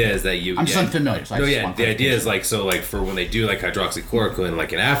the to take idea it? is that you. I'm just unfamiliar. So I No, just yeah. want The idea is clarification. like so like for when they do like hydroxychloroquine,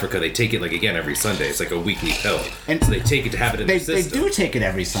 like in Africa, they take it like again every Sunday. It's like a weekly pill, And so they take it to have it in They their system. do take it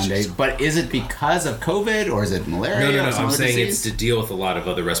every Sunday, but is it because of COVID or is it malaria? No. Or some I'm other saying disease? it's to deal with a lot of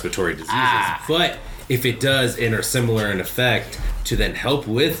other respiratory diseases. Ah. But if it does and are similar in effect to then help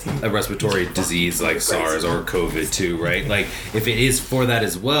with a respiratory disease like SARS or COVID too, right? Like if it is for that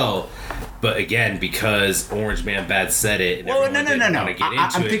as well. But again, because Orange Man Bad said it, and Well, everyone no. didn't want to get into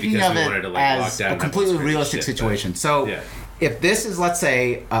I'm it thinking because of we it wanted to like lock as down a completely crazy realistic shit, but- situation. So, yeah. if this is, let's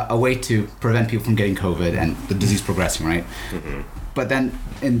say, a way to prevent people from getting COVID and the disease progressing, right? Mm-hmm. But then,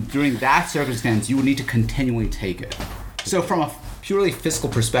 during that circumstance, you would need to continually take it. So, from a purely fiscal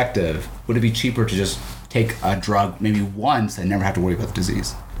perspective, would it be cheaper to just take a drug maybe once and never have to worry about the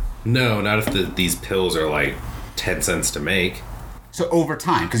disease? No, not if these pills are like 10 cents to make. So over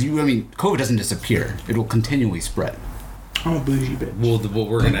time, because COVID doesn't disappear; it will continually spread. I'm a bougie bitch. Well, what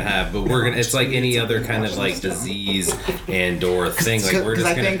we're gonna have, but we're gonna. It's like any other kind of like disease and or thing. Like we're 'Cause just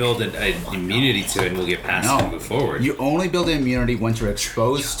I gonna think- build an immunity to it, and we'll get past it and move forward. You only build immunity once you're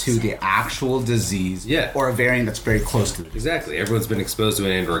exposed to the actual disease, Yeah. or a variant that's very close to it. Exactly. Everyone's been exposed to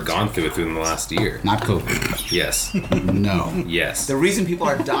it and or gone through it within the last year. Not COVID. Yes. No. Yes. The reason people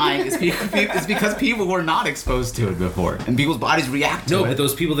are dying is because people were not exposed to it before, and people's bodies react to No, it. but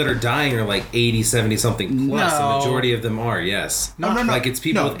those people that are dying are like 80, 70 something plus. No. The majority of them are. Yes. No. Like it's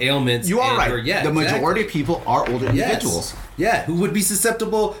people No. with ailments. You are and, right. Or, yeah. The majority exactly. of people are older individuals. Yeah, who would be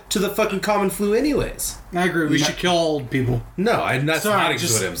susceptible to the fucking common flu anyways. I agree. We should kill old people. No, that's Sorry, not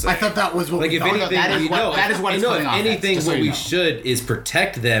just- what I'm saying. I thought that was what Like we if thought. anything, that is we what- know, that is what it's if coming off as, anything, just so what you we know. should is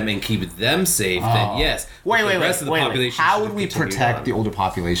protect them and keep them safe. Then yes. Wait, The rest of the population How should would we continue protect on. the older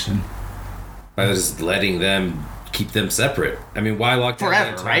population? By just letting them keep them separate. I mean, why lock down the Forever,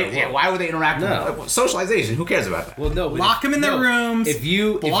 entire right? world? Yeah. Why would they interact? No. With socialization. Who cares about that? Well, no. but Lock if- them in their no, rooms, If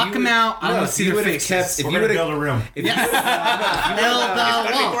you block them out, I wanna see their faces. If We're you gonna would build a room. if you Build the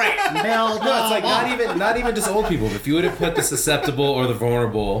wall. No, it's like not even just old people. If you would have put the susceptible or the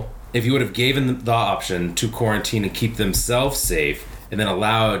vulnerable, if you would have given them the option to quarantine and keep themselves safe, and then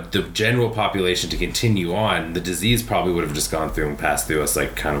allowed the general population to continue on, the disease probably would have just gone through and passed through us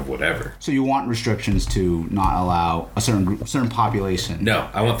like kind of whatever. So you want restrictions to not allow a certain group, certain population? No,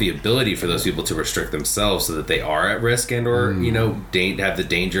 I want the ability for those people to restrict themselves so that they are at risk and or have the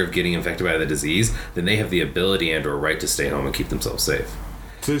danger of getting infected by the disease. Then they have the ability and or right to stay home and keep themselves safe.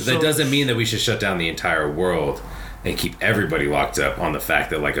 So, That doesn't mean that we should shut down the entire world and keep everybody locked up on the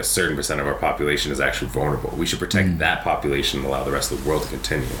fact that like a certain percent of our population is actually vulnerable. We should protect that population and allow the rest of the world to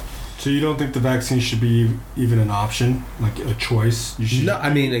continue. So you don't think the vaccine should be even an option, like a choice? You should. No,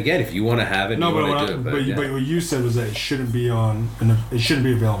 I mean, again, if you want to have it, No, you but, want what to I, do it. but, yeah. but what you said was that it shouldn't be it shouldn't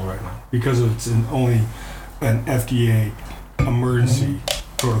be available right now because it's only an FDA emergency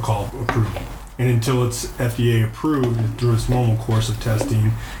protocol approved. And until it's FDA approved through its normal course of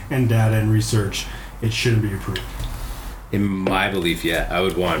testing and data and research, it shouldn't be approved. In my belief, yeah, I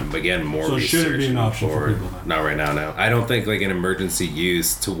would want again more So it research. shouldn't be an and option for forward. people then? Not right now. No, I don't think like an emergency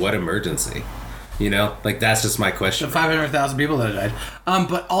use to what emergency. You know, like that's just my question. The 500,000 people that died.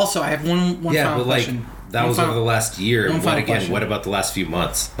 But also, I have one Yeah, final but like question. that One was final- over the last year. one What final again? question. What about the last few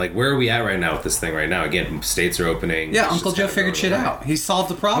months? Like, where are we at right now with this thing? Right now, again, states are opening. Yeah, It's Uncle just Joe kinda figured going shit away. out. He solved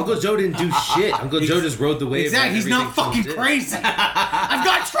the problem. Uncle Joe didn't do shit. Uncle Joe just rode the wave. Exactly. He's not fucking crazy. I've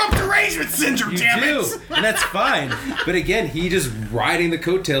got Trump derangement syndrome, You damn do, it. and that's fine. But again, he just riding the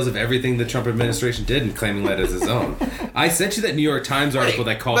coattails of everything the Trump administration did and claiming that as his own. I sent you that New York Times article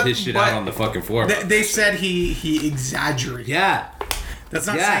that called but- his shit but out on the fucking floor. They said he exaggerated. Yeah. That's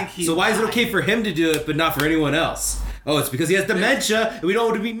not Yeah. saying he. So why is it lied. okay for him to do it but not for anyone else? Oh, it's because he has dementia and we don't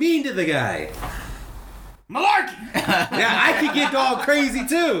want to be mean to the guy. Malarkey? Yeah, I could get all crazy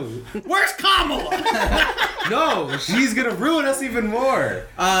too. Where's Kamala? No, she's gonna ruin us even more.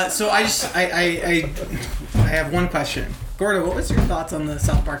 So I have one question. Gordo, what was your thoughts on the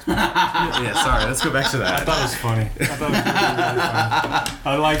South Park? Yeah, sorry. Let's go back to that. I thought it was funny.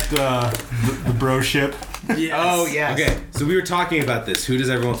 I liked the bro ship. Yes. Oh yes. Okay, so we were talking about this. Who does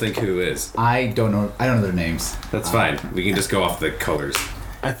everyone think who is? I don't know. I don't know their names. That's fine. We can just go off the colors.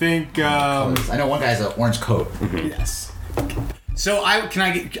 I think. I know one guy has an orange coat. Yes. So I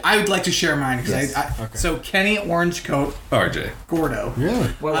would like to share mine because Yes. So Kenny Orange Coat RJ. Gordo. Really?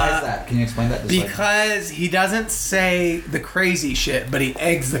 Well, why is that? Can you explain that? Just Because he doesn't say the crazy shit, but he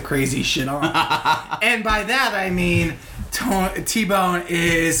eggs the crazy shit on. And by that I mean T-Bone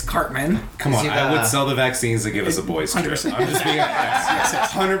is Cartman. Come on, I would sell the vaccines to give us a boys trip. 100%. I'm just being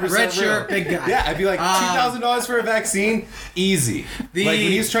 100% Red real. shirt, big guy. Yeah, I'd be like $2,000 for a vaccine, easy. Like when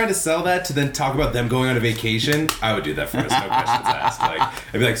he was trying to sell that to then talk about them going on a vacation, I would do that for us, no questions asked. Like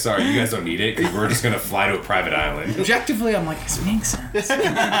I'd be like, sorry, you guys don't need it because we're just gonna fly to a private island. Objectively, I'm like, this makes sense. And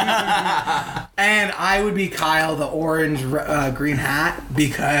I would be Kyle, the orange green hat,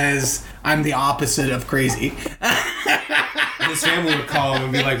 because I'm the opposite of crazy. His family would call him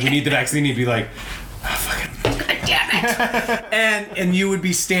and be like, we need the vaccine. He'd be like, and you would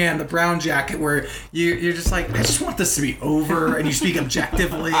be Stan, the brown jacket, where you're just like, I just want this to be over, and you speak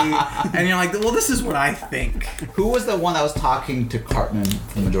objectively, and you're like, well, this is what I think. Who was the one that was talking to Cartman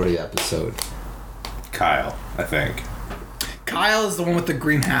for the majority of the episode? Kyle, I think. Kyle is the one with the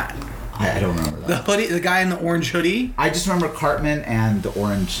green hat. I don't remember The that. hoodie, the guy in the orange hoodie. I just remember Cartman and the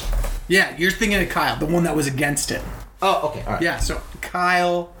orange. Yeah, you're thinking of Kyle, the one that was against it. Oh, okay, all right. Yeah, so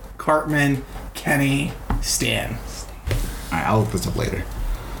Kyle, Cartman, Kenny, Stan. All right, I'll look this up later.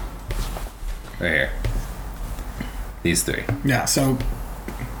 Right here. These three. Yeah, so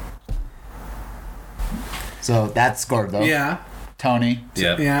that's Gordo. yeah, Tony.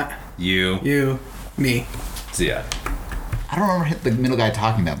 Yep. yeah, You. me. Zia. I don't remember the middle guy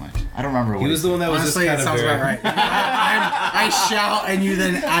talking that much. I don't remember what He was the one that was Honestly, just it kind of sounds very... about right. I shout and you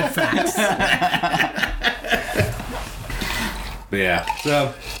then add facts. But yeah,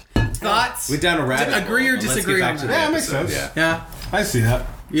 so Thoughts? we're down a rabbit hole, Agree or but let's get disagree back on to that? the Yeah, it makes episode, sense. Yeah. Yeah. I see that.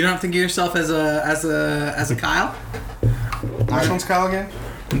 You don't think of yourself as a Kyle? Which one's Kyle again?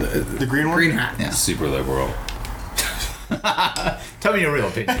 The green one? Green hat. Yeah. Super liberal. Tell me your real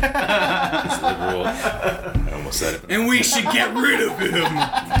opinion. It's liberal. I almost said it. And we should get rid of him.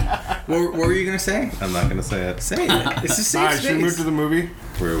 What were you gonna say? I'm not gonna say it. Say it. It's a safe Alright, should we move space. to the movie?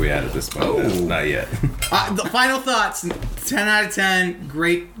 Where are we at this point? Oh. Not yet. The final thoughts. 10 out of 10.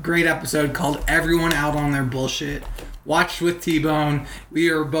 Great episode called Everyone Out on Their Bullshit. Watched with T-Bone. We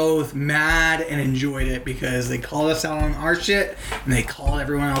are both mad and enjoyed it because they called us out on our shit and they called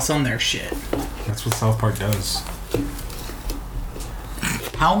everyone else on their shit. That's what South Park does.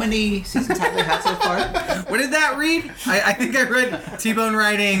 How many seasons have they had so far? What did that read? I think I read T-Bone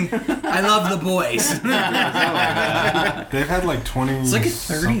writing, I love the boys. They've had like 20. It's like a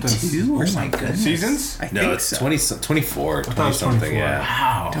 32 or something. goodness. Seasons? I No, think it's so. 24, thought it 20 was something, 24. yeah.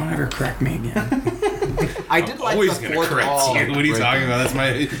 Wow. Don't ever correct me again. I did like Always the gonna fourth correct wall. you. What are you talking about? That's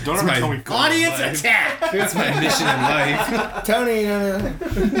my Don't that's ever my, tell me. Audience attack! that's my mission in life. Tony,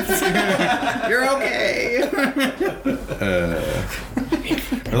 You're okay.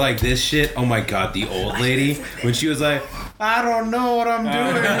 Or like this shit. Oh my god, the old lady when she was like, I don't know what I'm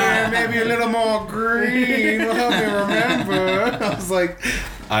doing here. Maybe a little more green will help me remember. I was like,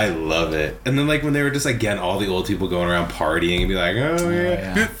 I love it. And then like when they were just again all the old people going around partying and be like, oh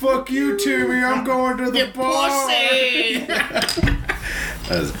yeah, fuck you, Timmy, I'm going to the bar. Pussy!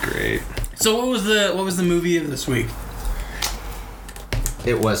 That was great. So what was the movie of this week?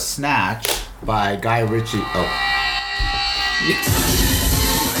 It was Snatch by Guy Ritchie. Oh.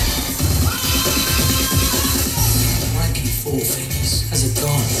 Ranking four fingers has a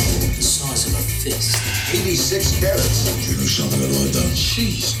diamond the size of a fist. 86 carats. Do you know something like that?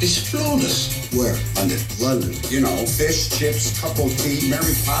 Jeez, it's flawless. Where? London. You know, fish, chips, cup of tea,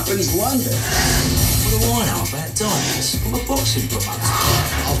 Mary Poppins, London. What do I know about diamonds? I'm a boxing promoter.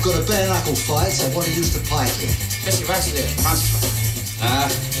 I've got a bare knuckle fight, so I want to use the pike here. Bessie Vasily, transfer.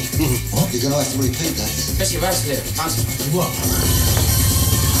 What? You're going to have to repeat that. Bessie Vasily, transfer. What?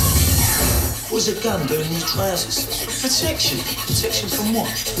 What's a gun doing in your trousers? Protection. Protection from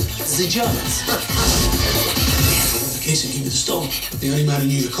what? The Germans. The case and keep it stolen. The only man who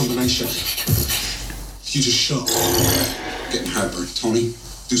knew the combination. You just shot. Getting heartburn. Tony,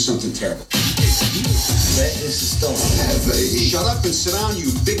 do something terrible. That is the stone. Shut up and sit down, you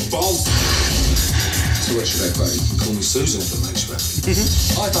big bald. So what should I call you? Call me Susan if it makes you happy.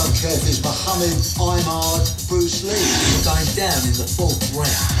 I don't care if it's Muhammad, Imard, Bruce Lee. You're going down in the fourth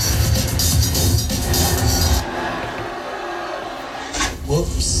round.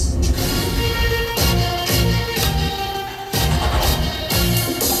 Whoops.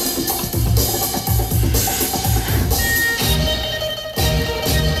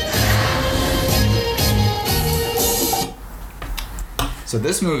 So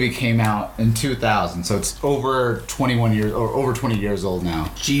this movie came out in 2000, so it's over 21 years or over 20 years old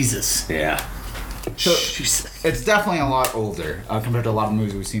now. Jesus. Yeah. So it's definitely a lot older compared to a lot of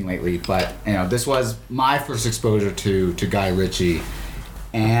movies we've seen lately. But this was my first exposure to Guy Ritchie,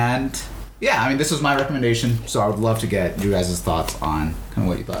 and yeah, I mean this was my recommendation. So I would love to get you guys' thoughts on kind of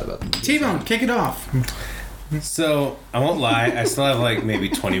what you thought about the movie. T-Bone, kick it off. So I won't lie, I still have like maybe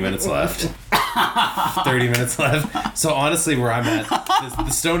 20 minutes left. 30 minutes left. So honestly, where I'm at, the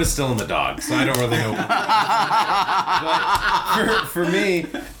stone is still in the dog, so I don't really know. But for me,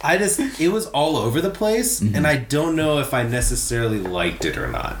 it was all over the place, and I don't know if I necessarily liked it or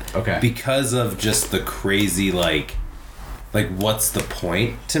not. Okay. Because of just the crazy like what's the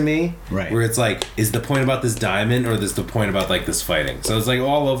point to me? Right. Where it's like, is the point about this diamond or is the point about like this fighting? So it's like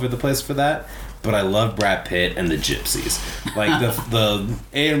all over the place for that. But I love Brad Pitt and the gypsies, like and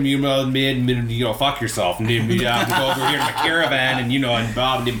fuck yourself, and you have to go over here to my caravan, and and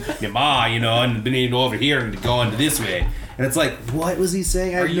Bob and Ma, and then over here and go into this way, and it's like, what was he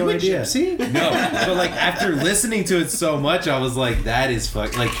saying? I have no idea. Gypsy? No, but like after listening to it so much, I was like, that is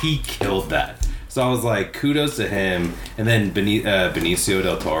like he killed that. So I was like, kudos to him, and then Benicio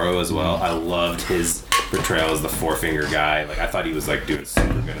del Toro as well. I loved his portrayal as the four-finger guy. Like I thought he was like doing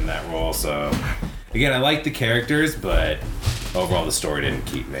super good in that role. So again, I liked the characters, but overall the story didn't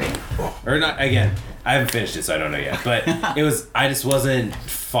keep me. Or not. Again, I haven't finished it, so I don't know yet. But I just wasn't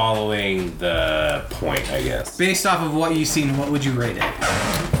following the point, I guess. Based off of what you've seen, what would you rate it?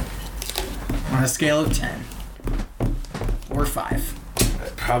 On a scale of 10 or 5.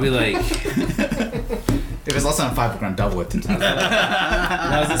 Probably like. If it's less than 5, we're gonna double it to 10.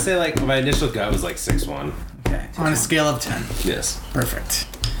 I was gonna say like my initial gut was like 6-1. Okay. On a scale of 10. Yes. Perfect.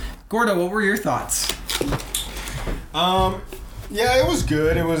 Gordo, what were your thoughts? Yeah, it was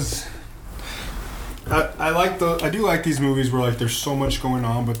good. It was. I do like these movies where like there's so much going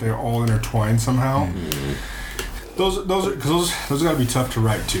on, but they're all intertwined somehow. Mm-hmm. Those gotta be tough to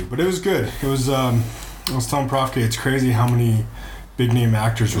write too. But it was good. It was. I was telling Prof K, it's crazy how many big name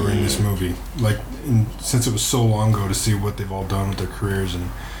actors were in this movie. Like, since it was so long ago, to see what they've all done with their careers.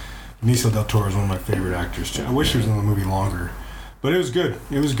 And Benicio del Toro is one of my favorite actors too. I wish he was in the movie longer, but it was good.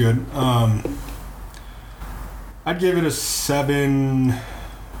 It was good. I'd give it a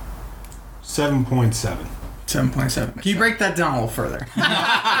 7.7. 7.7. Can you break that down a little further?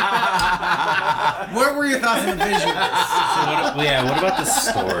 What were your thoughts on the visuals? So what about the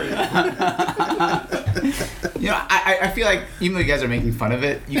story? I feel like even though you guys are making fun of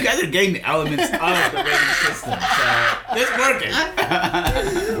it, you guys are getting the elements of the rating system. So it's working.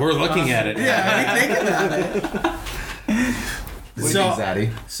 We're looking at it. Yeah, we're thinking about it. What do you think,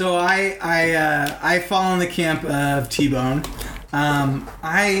 Zaddy? So I fall in the camp of T-Bone.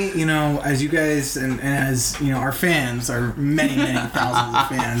 As you guys and as our fans, our many thousands of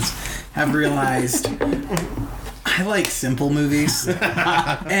fans have realized, I like simple movies.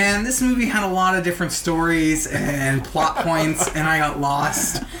 And this movie had a lot of different stories and plot points, and I got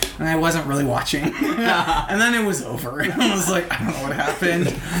lost, and I wasn't really watching. And then it was over, and I was like, I don't know what happened,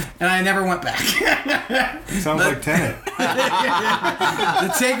 and I never went back. Sounds like Tenet.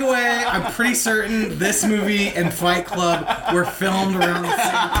 The takeaway, I'm pretty certain this movie and Fight Club were filmed around the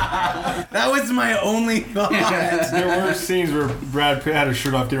same time. That was my only thought. There were scenes where Brad Pitt had his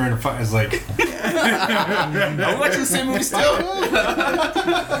shirt off getting ready to fight. It's like... I'm watching the same movie still.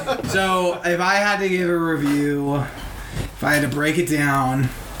 So, if I had to give a review, if I had to break it down,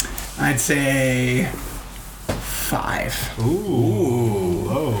 I'd say 5. Ooh.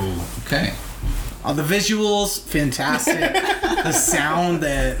 Oh. Okay. The visuals, fantastic. The sound,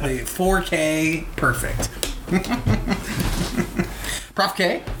 the 4K, perfect. Prof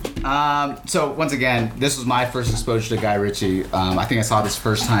K? So once again, this was my first exposure to Guy Ritchie. I think I saw this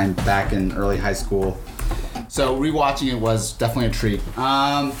first time back in early high school. So rewatching it was definitely a treat.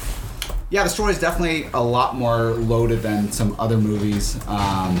 The story is definitely a lot more loaded than some other movies.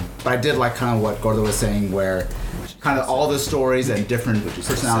 But I did like kind of what Gordo was saying, where kind of all the stories and different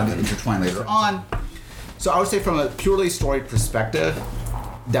personalities intertwine later on. So I would say from a purely story perspective,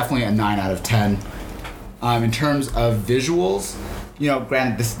 definitely a 9 out of 10. In terms of visuals,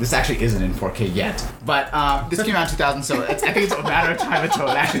 granted, this actually isn't in 4K yet, but this came out in 2000, so I think it's a matter of time until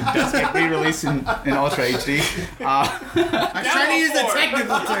it actually does get re-released in Ultra HD. I'm trying to use the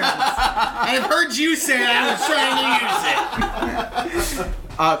technical terms. I've heard you say it, I was trying to use it.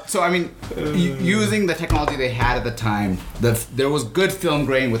 So, I mean, using the technology they had at the time, there was good film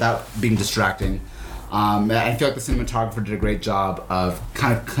grain without being distracting. I feel like the cinematographer did a great job of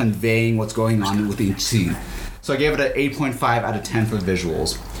kind of conveying what's going on with each scene. So I gave it an 8.5 out of 10 for the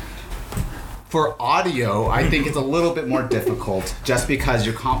visuals. For audio, I think it's a little bit more difficult just because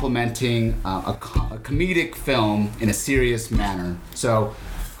you're complementing a comedic film in a serious manner. So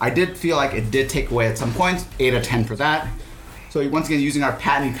I did feel like it did take away at some points, 8 out of 10 for that. So once again, using our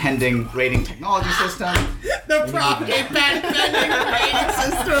patent pending rating technology system. The Propagate patent pending rating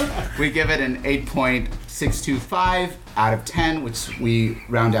system. We give it an 8.625 out of 10, which we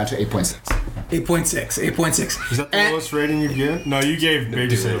round down to 8.6. 8.6. Is that the lowest rating you've given? No, you gave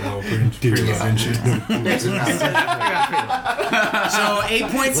Babysitter low, pretty low, didn't you? So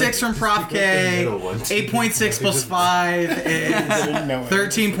 8.6 from Prof K. 8.6 plus 5 is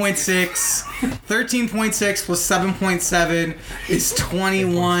 13.6. 13.6 plus 7.7 is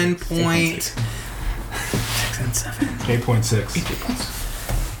 21.6 and 7. 8.6.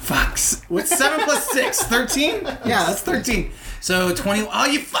 Fucks. What's 7 plus 6? 13? Yeah, that's 13. So 20. Oh,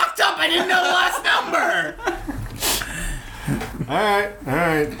 you fucked up. I didn't know the last number. All right.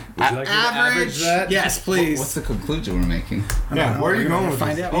 Would you like me to average that? Yes, please. What's the conclusion we're making? Yeah, where are you going with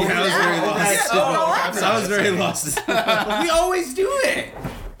Find this? out. Oh, I was very lost. We always do it.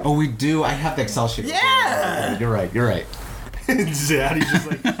 Oh, we do. I have the Excel sheet. Yeah. You're right. Daddy's just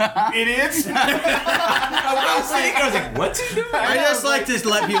like, idiots. I was like, what's he doing? I just like to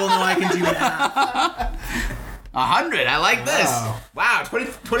let people know I can do math. 100. I like this. Wow,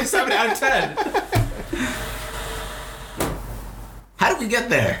 27 out of 10. How did we get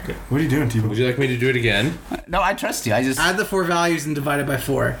there? What are you doing, T-Bone? Would you like me to do it again? No, I trust you. I just Add the 4 values and divide it by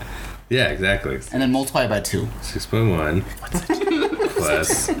 4. Yeah, exactly. and then multiply by 2. 6.1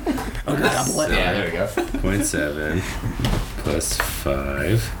 plus Double it. Yeah, there we go. 0.7 plus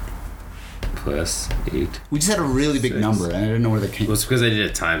 5 plus 8. We just had a really big 6. number, and I didn't know where they came. Well, it's because I did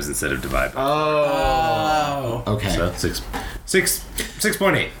it times instead of divide by. Oh. Okay. So 6.8.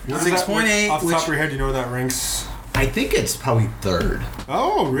 6.8. Off the top of your head, do you know where that ranks? I think it's probably 3rd.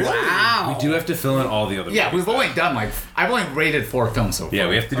 Oh, really? Wow. We do have to fill in all the other Yeah, movies. we've only done I've only rated 4 films so far. Yeah,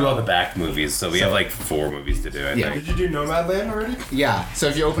 we have to do all the back movies, so we have like 4 movies to do, I Yeah. think. Did you do Nomadland already? Yeah, so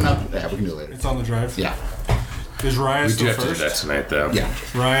if you open up, yeah, we can do it later. It's on the drive. Yeah. Is Raya We do still have to do first? that tonight, though. Yeah.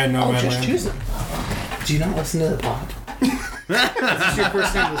 Raya, Nomadland. them. Do you not listen to the pod? Is this your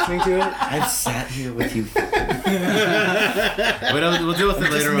first time listening to it? I've sat here with you. We'll deal with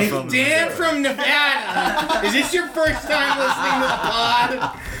it later. Dan from Nevada. Is this your first time listening to the pod?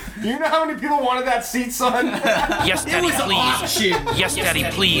 You know how many people wanted that seat, son? Yes, Daddy, please. Auction. Yes, Daddy,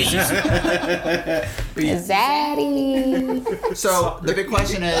 please. Zaddy. So the big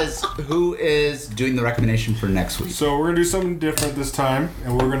question is, who is doing the recommendation for next week? So we're gonna do something different this time,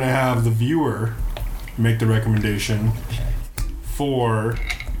 and we're gonna have the viewer make the recommendation for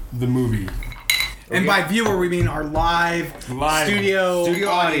the movie. And by viewer, we mean our live studio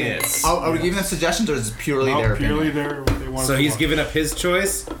audience. Are we giving them suggestions, or is it purely their purely opinion? what they want. So he's giving up his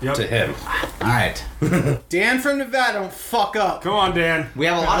choice to him. All right. Dan from Nevada, don't fuck up. Come on, Dan. We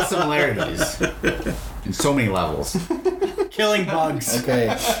have a lot of similarities in so many levels. Killing bugs.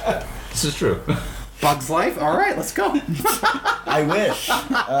 Okay. This is true. Bugs Life? All right, let's go. I wish.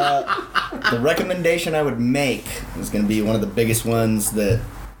 The recommendation I would make is going to be one of the biggest ones that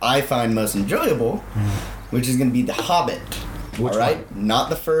I find most enjoyable, which is going to be The Hobbit. Which all right? Not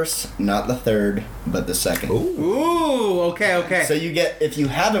the first, not the third, but the second. Ooh, okay. So you get, if you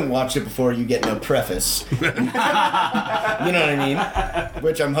haven't watched it before, you get no preface. You know what I mean?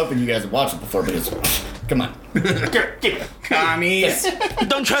 Which I'm hoping you guys have watched it before, because, come on. Commies.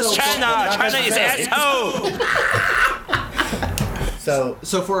 Don't trust China. China is asshole. So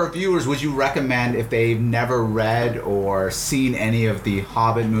for our viewers, would you recommend, if they've never read or seen any of the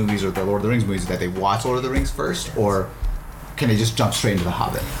Hobbit movies or the Lord of the Rings movies, that they watch Lord of the Rings first, or can they just jump straight into The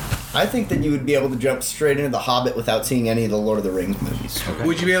Hobbit? I think that you would be able to jump straight into The Hobbit without seeing any of the Lord of the Rings movies. Okay.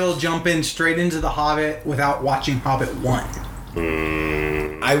 Would you be able to jump in straight into The Hobbit without watching Hobbit 1?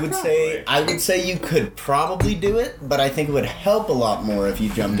 I would say you could probably do it, but I think it would help a lot more if you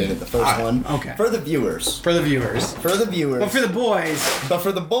jumped in at the first one. Okay. For the viewers. For the viewers. For the viewers. But for the boys. But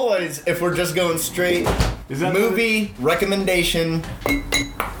for the boys, if we're just going straight that movie recommendation.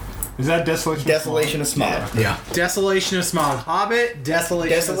 Is that Desolation of Smog? Yeah. Desolation of Smog. Hobbit,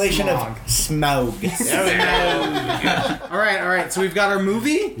 Desolation of Smog. All right. So we've got our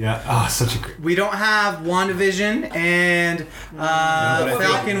movie. Yeah. Oh, such a great. We don't have WandaVision and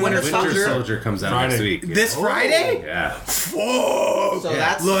Falcon Winter Soldier. Soldier comes out next week. This Friday? Yeah. Fuck. So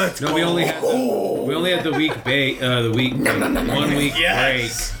that's No, we only had the week 1 week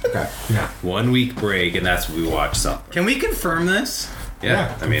break. Okay. Yeah. 1 week break, and that's when we watch something. Can we confirm this?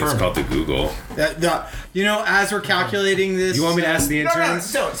 Yeah, I mean, it's called the Google. As we're calculating this, You want me to ask the interns?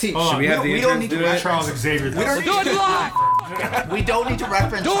 So, see, Should we have the we don't interns need do to it? reference Charles Xavier. We don't Do it live. We don't need to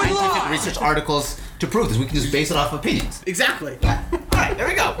reference scientific research articles to prove this. We can just base it off opinions. exactly. All right, there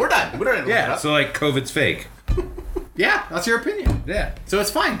we go. We're done. We're done. Yeah, so like COVID's fake. Yeah, that's your opinion. Yeah. So it's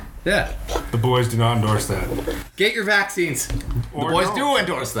fine. Yeah. The boys do not endorse that. Get your vaccines. The boys do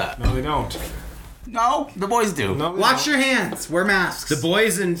endorse that. No, they don't. No, the boys do. No, they Wash don't. your hands. Wear masks. The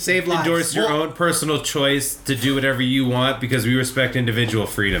boys Save lives. endorse your own personal choice to do whatever you want because we respect individual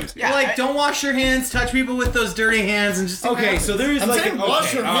freedoms. Yeah, don't wash your hands. Touch people with those dirty hands and just. Okay, so there is I'm like saying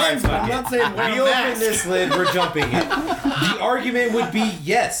wash your hands, but I'm not saying wear We a open mask. this lid, we're jumping it. The argument would be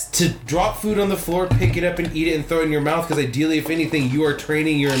yes, to drop food on the floor, pick it up and eat it and throw it in your mouth, because ideally, if anything, you are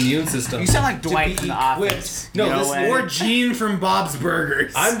training your immune system. You sound like to Dwight be from The equipped. Office. No, You know this what? Or Gene from Bob's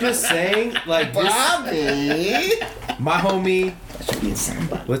Burgers. I'm just saying, like, this, Bobby. my homie,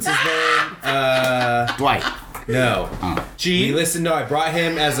 what's his name? Dwight. No. Gene. I brought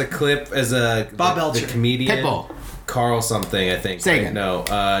him as a clip, as a Bob the Belcher. comedian. Pitbull. Carl something, I think. Sagan. No,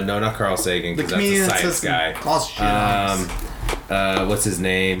 not Carl Sagan, The because that's comedian a that science says guy. calls shit on us. What's his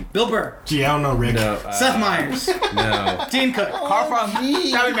name? Bill Burr. Gee, I don't know, Rick. No. Seth Meyers. No. Dean Cook. Carl from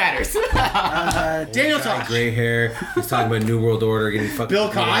Family Matters. Daniel Tosh. Gray hair. He's talking about New World Order, getting fucking Bill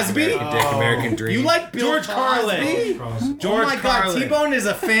Cosby? American Dick, American Dream. You like Bill George Cosby? Carlin. Oh George my God, Carlin. T-Bone is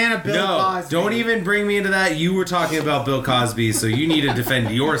a fan of Bill No, Cosby. don't even bring me into that. You were talking about Bill Cosby, so you need to defend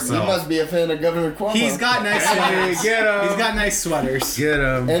You yourself. must be a fan of Governor Cuomo. He's got nice sweaters. Get him. He's got nice sweaters. Get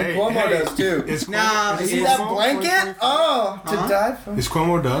him. And Hey, Cuomo hey, does too. Is Cuomo, Nah, is See Cuomo that 2024? blanket? Oh, to die for. Is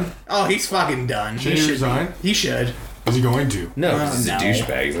Cuomo done? Oh, he's fucking done. Should he resign? He should. Is he going to? No, 'cause he's no. a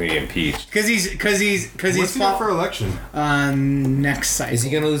douchebag. He's gonna get impeached. Because he's What's he up for election? next cycle. Is he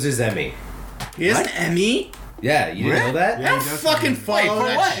gonna lose his Emmy? He has an Emmy? Yeah, you didn't know that? I don't fucking follow for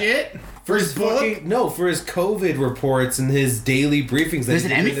that what? shit. For his book? for his COVID reports and his daily briefings. There's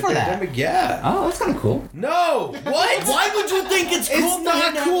that an he did Emmy in the for that? pandemic. Yeah. Oh, that's kind of cool. No. What? Why would you think it's cool? It's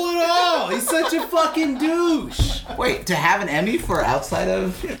not cool at all. He's such a fucking douche. Wait, to have an Emmy for outside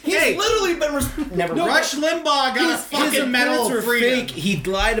of... He's literally been never. Rush Limbaugh got a His fucking medal reports of were freedom. fake. He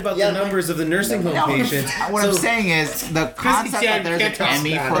lied about Yeah, the numbers of the nursing home No, patients. what I'm saying is the concept said that there's can't an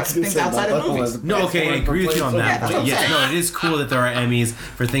Emmy I for was gonna things say outside my of butthole movies. has- No, okay, I agree with you on Yeah, that. that's what But I'm yes, saying. no, it is cool that there are Emmys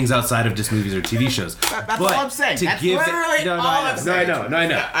for things outside of just movies or TV shows. That's But all I'm saying. to That's give literally no, all I'm I saying. know.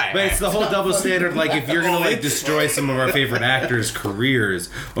 But it's the whole double standard. Like if you're gonna like destroy some of our favorite actors' careers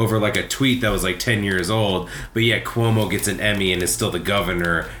over like a tweet that was like 10 years old, but yet Cuomo gets an Emmy and is still the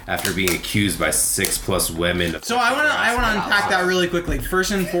governor after being accused by 6+ women. So I want to unpack that really quickly.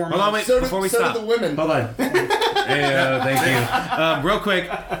 First and foremost. Hold on, wait, So do, before we so stop. do the women. Hold on. Thank you. Real quick,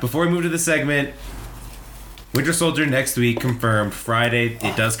 before we move to the segment, Winter Soldier next week confirmed. Friday,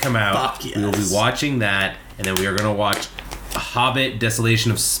 it does come out. Fuck yes. We will be watching that, and then we are going to watch Hobbit: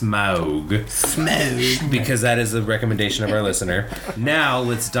 Desolation of Smaug. Because that is the recommendation of our listener. Now,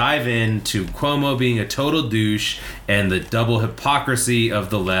 let's dive into Cuomo being a total douche and the double hypocrisy of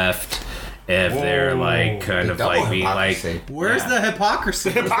the left. If they're like kind of like being like, Where's the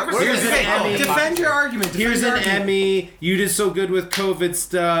hypocrisy? Here's an Emmy. Defend your argument. Here's an Emmy. You did so good with COVID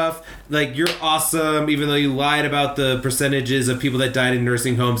stuff. Like, you're awesome, even though you lied about the percentages of people that died in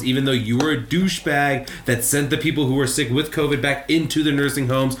nursing homes, even though you were a douchebag that sent the people who were sick with COVID back into the nursing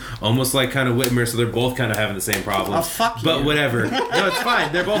homes, almost like kind of Whitmer, so they're both kind of having the same problem. Oh, fuck But you. whatever. No, it's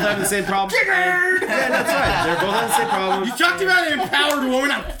fine. They're both having the same problem. Yeah, that's fine. They're both having the same problem. You talked about an empowered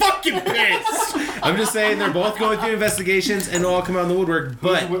woman. I'm fucking pissed. I'm just saying they're both going through investigations and it'll all come out in the woodwork.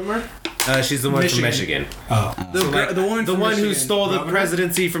 But Whitmer? she's the one from Michigan. Oh. The woman The from one who Michigan. stole the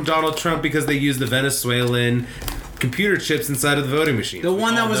presidency from Donald Trump because they used the Venezuelan computer chips inside of the voting machine. The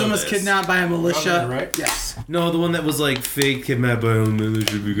one that was almost kidnapped by a militia. Governor, right? Yes. No, the one that was like fake kidnapped by a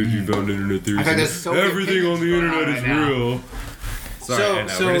militia because you found internet theories. thought there's so many Everything on the opinions going internet on is right now. real. Sorry, I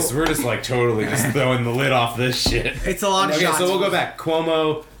know. So- we're just like totally just throwing the lid off this shit. It's a lot of Okay, shots. so we'll go back.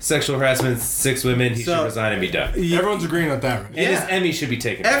 Cuomo, sexual harassment, 6 women. He So- should resign and be done. Everyone's agreeing on that, right? And his Emmy should be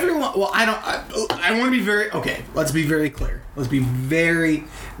taken back. Everyone. Well, I want to be very okay. Let's be very clear. Let's be very,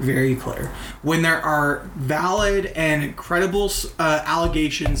 very clear. When there are valid and credible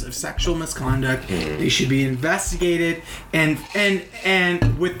allegations of sexual misconduct, they should be investigated and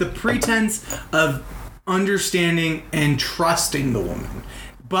with the pretense of understanding and trusting the woman,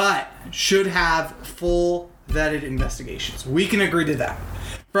 but should have full vetted investigations. We can agree to that.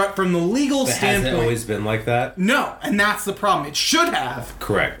 But from the legal But standpoint, hasn't it always been like that? no, and that's the problem. It should have.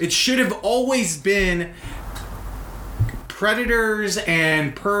 Correct. It should have always been predators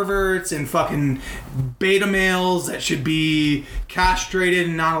and perverts and fucking beta males that should be castrated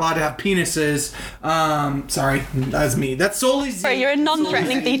and not allowed to have penises. Sorry, that's me. That's solely Z. Sorry, you're a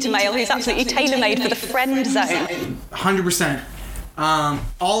non-threatening beta male who's absolutely tailor-made for the friend zone. 100%.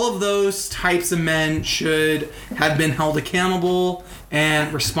 All of those types of men should have been held accountable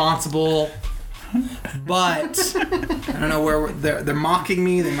and responsible. But I don't know where they're mocking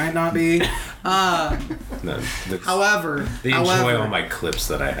me. They might not be. However, they enjoy all my clips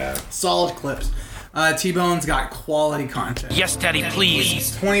that I have. Solid clips. T-Bone's got quality content. Yes, Daddy,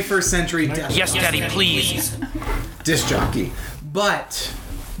 please. 21st century death. Yes, Daddy, please. Disc jockey. But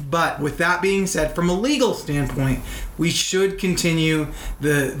with that being said, from a legal standpoint, we should continue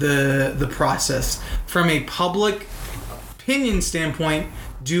the process. From a public opinion standpoint,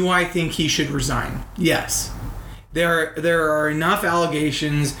 do I think he should resign? Yes. There are enough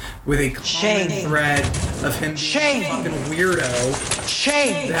allegations with a common thread of him being a fucking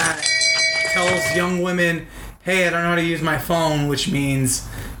weirdo that tells young women, hey, I don't know how to use my phone, which means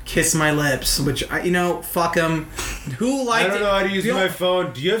kiss my lips, which, fuck him. Who liked it? I don't know how to use my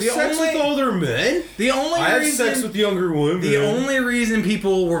phone. Do you have sex with older men? I have sex with younger women. The only reason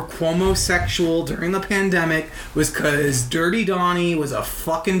people were Cuomo-sexual during the pandemic was because Dirty Donnie was a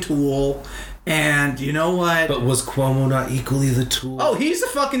fucking tool. And you know what? But was Cuomo not equally the tool? Oh, he's a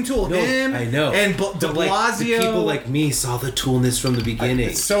fucking tool. No, him, I know. And De Blasio. The people like me saw the toolness from the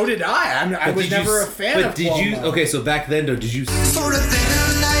beginning. So did I. I was never a fan of Cuomo. Okay, so back then, though, did you... For a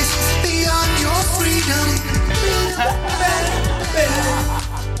better life beyond your freedom.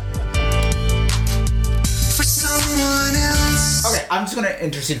 For someone else. Okay, I'm just gonna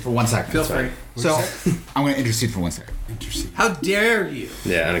intercede for 1 second. Feel free. So, I'm gonna intercede for 1 second. How dare you?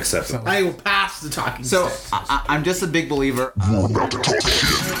 Yeah, unacceptable. I will pass the talking So, stick. I'm just a big believer. You're about to talk shit.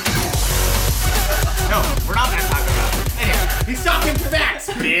 No, we're not gonna talk about it. Anyway, he's talking facts,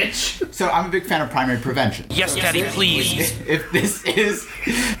 bitch. So, I'm a big fan of primary prevention. Yes, Daddy, please. If this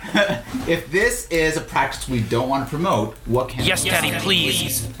is a practice we don't want to promote, what can Yes, Daddy,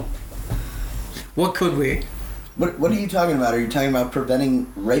 please. What could we? What are you talking about? Are you talking about preventing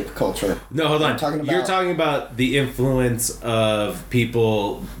rape culture? No, hold on. You're talking about the influence of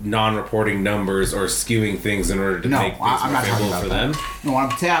people non-reporting numbers or skewing things in order to make things I'm more not talking favorable about for that. them. No, what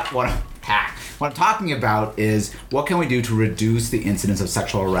I'm talking about is what can we do to reduce the incidence of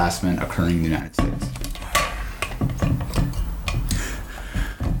sexual harassment occurring in the United States?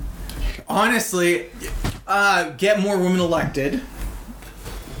 Honestly, get more women elected.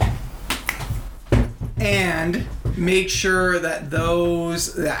 And make sure that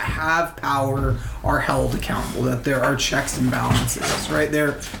those that have power are held accountable, that there are checks and balances, right?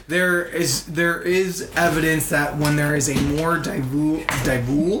 There is evidence that when there is a more diverse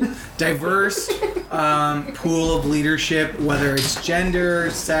pool of leadership, whether it's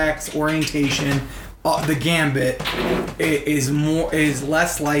gender, sex, orientation, the gambit is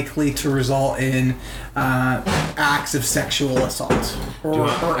less likely to result in acts of sexual assault or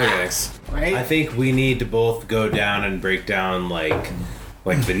acts. Right? I think we need to both go down and break down like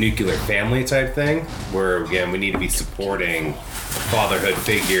the nuclear family type thing, where again we need to be supporting fatherhood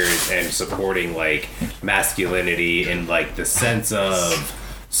figures and supporting like masculinity in like the sense of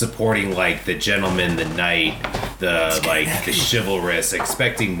supporting like the gentleman, the knight, the chivalrous,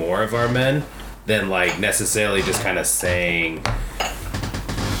 expecting more of our men than like necessarily just kind of saying.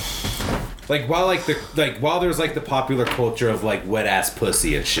 Like while there's like the popular culture of like wet ass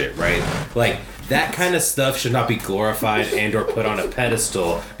pussy and shit, right? Like that kind of stuff should not be glorified and or put on a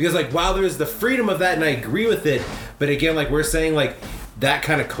pedestal, because like while there's the freedom of that and I agree with it, but again like we're saying like that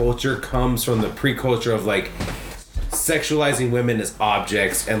kind of culture comes from the pre-culture of like sexualizing women as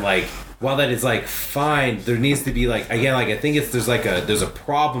objects, and like while that is like fine, there needs to be like again like I think there's a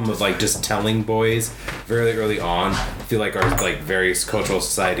problem of like just telling boys very early on, I feel like our like various cultural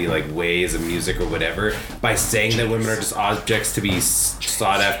society like ways of music or whatever, by saying that women are just objects to be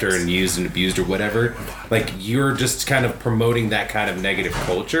sought after and used and abused or whatever, like you're just kind of promoting that kind of negative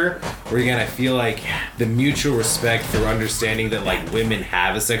culture, where again I feel like the mutual respect for understanding that like women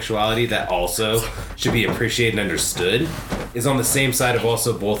have a sexuality that also should be appreciated and understood is on the same side of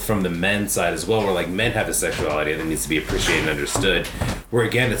also both from the men's side as well, where like men have a sexuality that needs to be appreciated and understood, where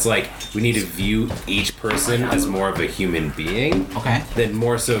again it's like we need to view each person as more of a human being, okay, than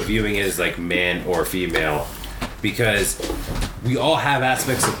more so viewing it as like man or female, because we all have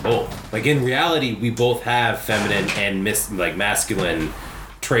aspects of both. Like in reality we both have feminine and masculine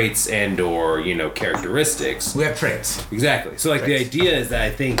traits and or characteristics. We have traits, exactly. So like the idea is that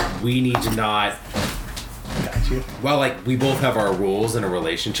I think we need to not Well, like we both have our rules in a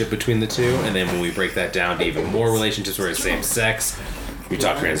relationship between the two, and then when we break that down to even more relationships where it's same sex, we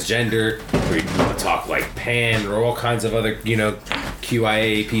talk transgender, we talk like pan or all kinds of other,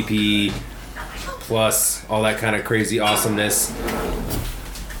 QIA, PP, plus all that kind of crazy awesomeness.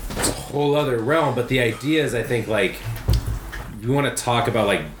 It's a whole other realm, but the idea is, I think, like, you want to talk about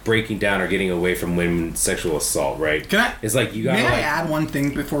like breaking down or getting away from women's sexual assault, right? Can I? It's like you got. May I add one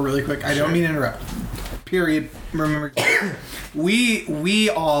thing before, really quick? I don't mean to interrupt. Period. Remember, we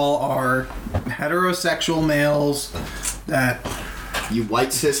all are heterosexual males that. You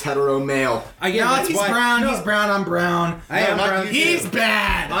white cis hetero male. He's brown. He's brown. I'm brown. I am brown. He's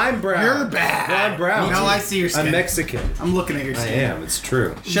bad. I'm brown. You're bad. Well, I'm brown. No, I see your skin. I'm Mexican. I'm looking at your skin. I am. It's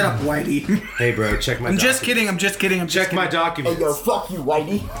true. Shut up, Whitey. Hey, bro. Check my. I'm just kidding. Check my documents. Hey, yo, fuck you,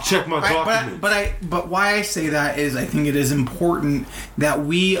 Whitey. Check my documents. But why I say that is I think it is important that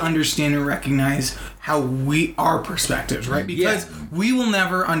we understand and recognize how our perspectives, right? Because we will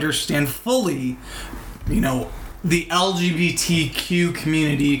never understand fully, the LGBTQ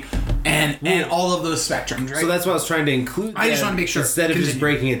community and all of those spectrums, right? So that's what I was trying to include. I just want to make sure. Instead of just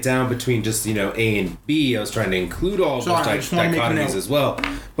breaking it down between just, A and B, I was trying to include all of those dichotomies as well.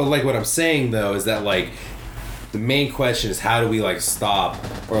 But like what I'm saying though is that like the main question is how do we like stop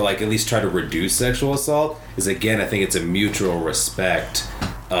or like at least try to reduce sexual assault? Is again, I think it's a mutual respect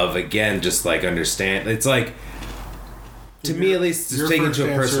of again just like understand. It's like to me at least just taking it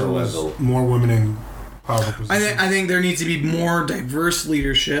to a personal level. More women in powerful positions. I think there needs to be more diverse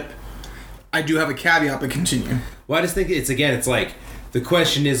leadership. I do have a caveat, but continue. Well, I just think it's like the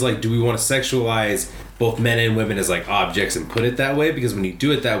question is like, do we want to sexualize both men and women as like objects and put it that way? Because when you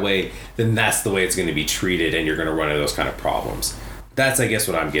do it that way, then that's the way it's going to be treated, and you're going to run into those kind of problems. That's, I guess,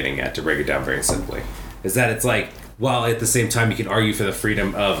 what I'm getting at to break it down very simply. Is that it's like, while at the same time you can argue for the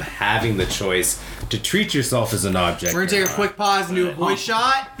freedom of having the choice to treat yourself as an object. We're gonna take a quick pause and do a voice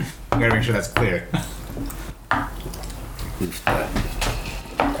shot. I gotta make sure that's clear.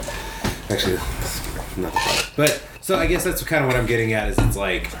 Actually, not. But so I guess that's kind of what I'm getting at. Is it's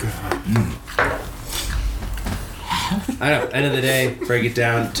like, I don't know. End of the day, break it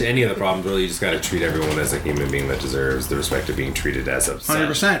down to any of the problems. Really, you just got to treat everyone as a human being that deserves the respect of being treated as a.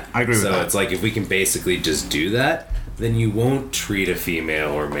 100%. I agree with that. So it's like if we can basically just do that, then you won't treat a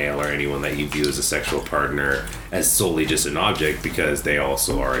female or male or anyone that you view as a sexual partner as solely just an object, because they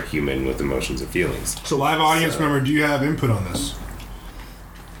also are a human with emotions and feelings. So, live audience member, do you have input on this?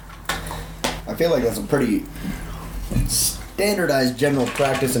 I feel like that's a pretty standardized general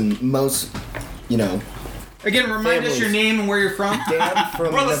practice in most, Again, remind us your name and where you're from. Dan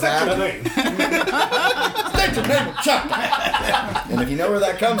from Nevada. State your name, Chuck. And if you know where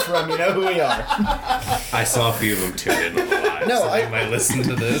that comes from, you know who we are. I saw a few of them tune in a lot. No, so I might listen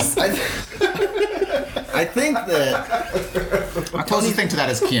to this. I think that My closest thing to that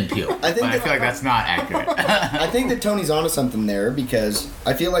is Key and Peele. I feel like that's not accurate. I think that Tony's onto something there, because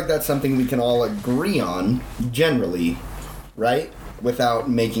I feel like that's something we can all agree on generally, right? Without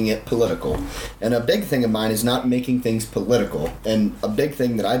making it political. And a big thing of mine is not making things political. And a big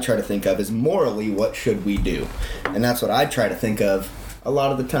thing that I try to think of is morally, what should we do? And that's what I try to think of a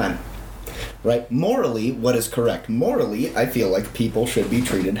lot of the time. Right? Morally, what is correct? Morally, I feel like people should be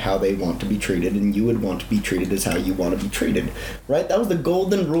treated how they want to be treated, and you would want to be treated as how you want to be treated. Right? That was the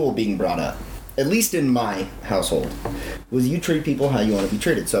golden rule being brought up. At least in my household, was you treat people how you want to be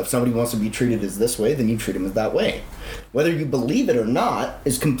treated. So if somebody wants to be treated as this way, then you treat them as that way. Whether you believe it or not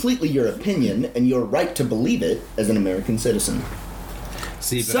is completely your opinion, and your right to believe it as an American citizen.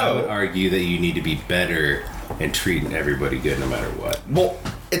 See, but I would argue that you need to be better and treating everybody good no matter what. Well,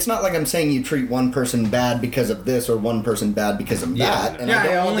 it's not like I'm saying you treat one person bad because of this or one person bad because of that. And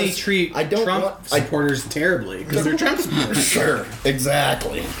I only treat Trump supporters terribly because they're Trump supporters. Sure,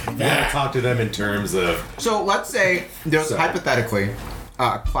 exactly. You gotta talk to them in terms of. So let's say there's hypothetically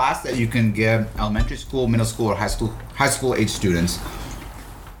a class that you can give elementary school, middle school, or high school age students,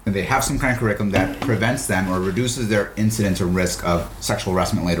 and they have some kind of curriculum that prevents them or reduces their incidence or risk of sexual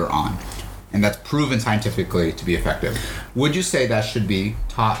harassment later on, and that's proven scientifically to be effective. Would you say that should be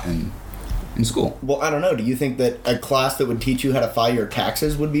taught in school? Well, I don't know. Do you think that a class that would teach you how to file your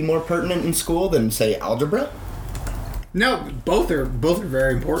taxes would be more pertinent in school than, say, algebra? No, both are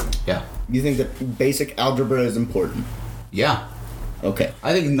very important. Yeah. You think that basic algebra is important? Yeah. Okay.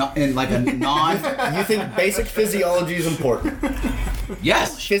 I think in like a non... You think basic physiology is important?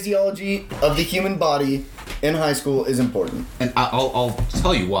 Yes. Physiology of the human body in high school is important. And I'll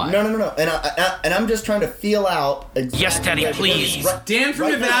tell you why. No. And I'm just trying to feel out. Exactly Yes, Daddy, please. Dan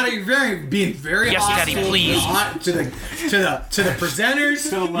from Nevada, you're being very Yes, hostile Daddy, please. to the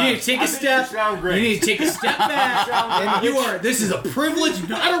presenters. You need to take a step. You need to take a step back. This is a privilege,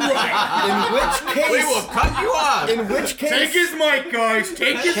 not a right. In which case, we will cut you off. In which case, take his mic, guys.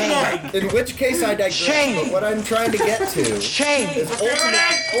 Take his mic. In which case, I digress. Shame. But what I'm trying to get to is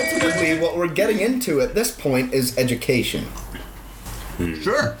ultimately what we're getting into at this point is education.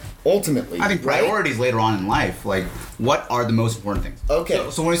 Sure. Ultimately, I think priorities later on in life, like what are the most important things? Okay.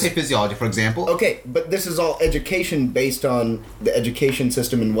 So when we say physiology, for example. Okay, but this is all education based on the education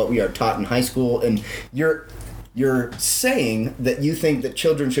system and what we are taught in high school, and you're saying that you think that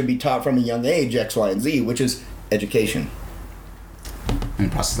children should be taught from a young age X, Y, and Z, which is education. Let me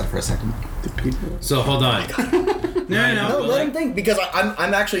process that for a second. So hold on. No. Let him think, because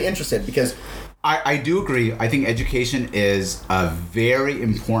I'm actually interested, because I do agree. I think education is a very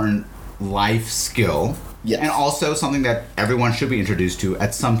important life skill. Yes. And also something that everyone should be introduced to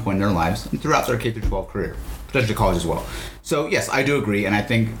at some point in their lives and throughout their K-12 career, potentially college as well. So yes, I do agree, and I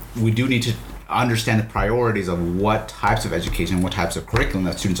think we do need to understand the priorities of what types of education, what types of curriculum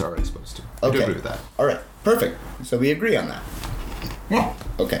that students are exposed to. I do agree with that. All right, perfect. So we agree on that. Yeah.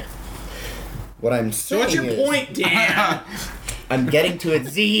 Okay. What I'm saying So what's your is, point, Dan? I'm getting to it,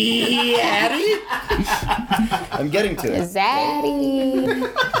 Zaddy. I'm getting to it. Zaddy.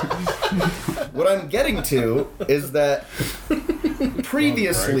 What I'm getting to is that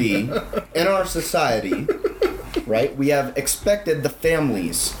previously in our society, right, we have expected the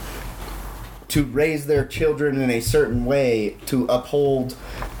families to raise their children in a certain way to uphold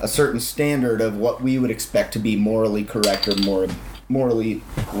a certain standard of what we would expect to be morally correct or morally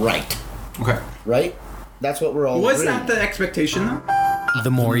right. Okay. Right? That's what we're all Was agreeing. that the expectation, though?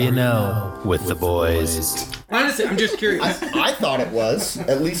 The more you know with the boys. Honestly, I'm just curious. I thought it was,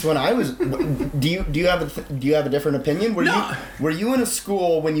 at least when I was. Do you have a different opinion? Were you in a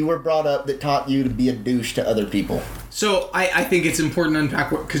school when you were brought up that taught you to be a douche to other people? So I think it's important to unpack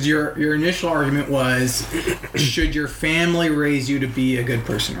because your initial argument was, should your family raise you to be a good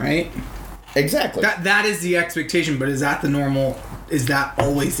person, right? Exactly. That is the expectation, but is that the normal? Is that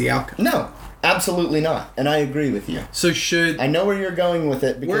always the outcome? No. Absolutely not, and I agree with you. So I know where you're going with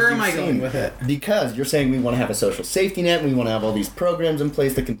it. Because where am I going with it? Because you're saying we want to have a social safety net, we want to have all these programs in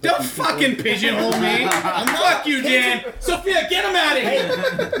place that can. Don't fucking pigeonhole me. Fuck you, Dan. Sophia, get him out of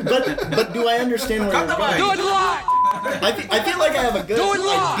here. But do I understand where you're going? Do it live! I feel like I have a good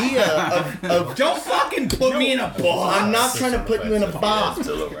idea of. Don't fucking put me in a box. I'm not trying to put you in a box.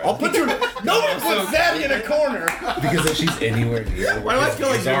 I'll put you. No one puts Zaddy in a corner. Because if she's anywhere near, why do I feel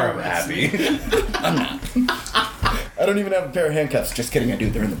like I'm happy. I'm not. I don't even have a pair of handcuffs. Just kidding, I do.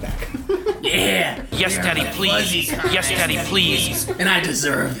 They're in the back. Yeah. Yes, Daddy, please. Yes, Daddy, please. And I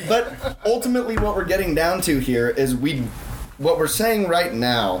deserve it. But ultimately, what we're getting down to here is what we're saying right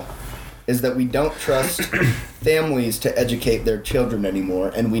now is that we don't trust families to educate their children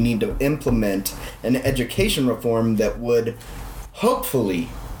anymore, and we need to implement an education reform that would hopefully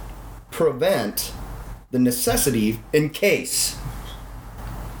prevent the necessity in case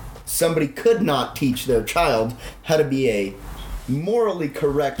somebody could not teach their child how to be a morally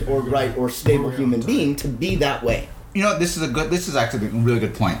correct or right or stable human being to be that way. You know, this is actually a really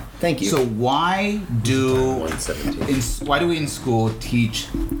good point. Thank you. So why do we in school teach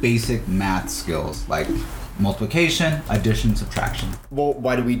basic math skills like multiplication, addition, subtraction? Well,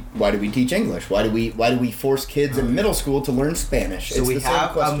 why do we teach English? Why do we force kids in middle school to learn Spanish? So we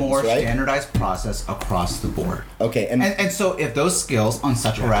have a more standardized process across the board. Okay, and so if those skills on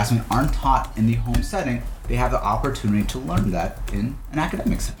sexual harassment aren't taught in the home setting, they have the opportunity to learn that in an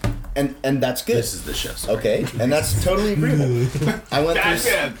academic setting. And that's good. This is the show. Okay, and that's totally agreeable. I went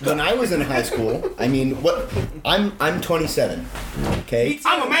through when I was in high school. I mean, I'm 27. Okay,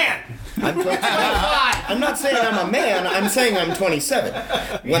 I'm a man. I'm 27. I'm not saying I'm a man. I'm saying I'm 27.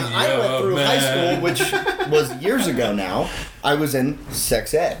 When I went through high school, which was years ago now, I was in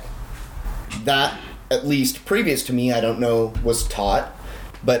sex ed. That, at least previous to me, I don't know, was taught.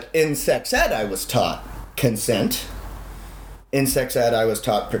 But in sex ed, I was taught consent. In sex ed, I was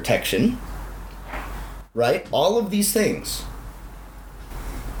taught protection. Right? All of these things.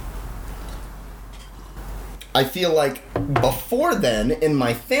 I feel like before then, in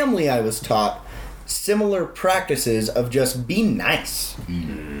my family, I was taught similar practices of just be nice.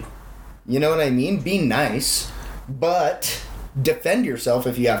 Mm-hmm. You know what I mean? Be nice, but defend yourself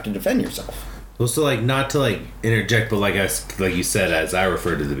if you have to defend yourself. Well, so not to interject, but like you said, as I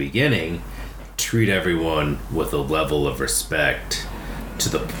referred to the beginning, treat everyone with a level of respect to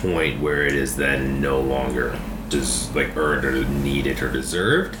the point where it is then no longer earned or needed or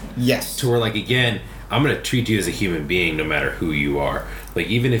deserved. Yes. To where, like, again, I'm going to treat you as a human being no matter who you are. Like,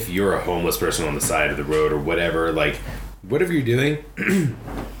 even if you're a homeless person on the side of the road or whatever, like, whatever you're doing,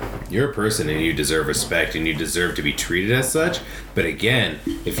 you're a person and you deserve respect and you deserve to be treated as such. But again,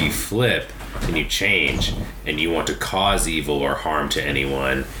 if you flip and you change and you want to cause evil or harm to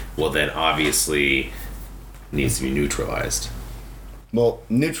anyone, well, then obviously it needs to be neutralized. Well,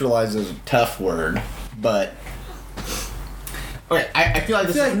 neutralize is a tough word, but... Okay, I feel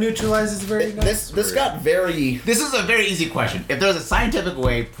like neutralize is very nice. This got very... This is a very easy question. If there's a scientific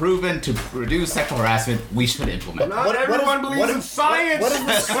way proven to reduce sexual harassment, we should implement it. Not everyone believes in science. What is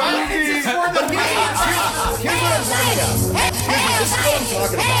the Science is for the Here's what I'm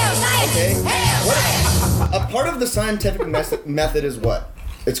talking about. Okay? A part of the scientific method is what?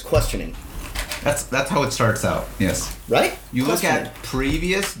 It's questioning. That's how it starts out. Yes. Right? You look at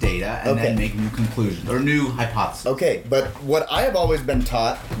previous data and then make new conclusions or new hypotheses. Okay, but what I have always been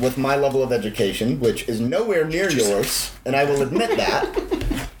taught with my level of education, which is nowhere near yours, and I will admit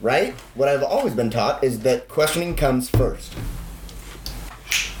that, right? What I've always been taught is that questioning comes first.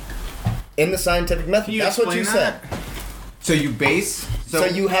 In the scientific method, that's what you said. So you base... So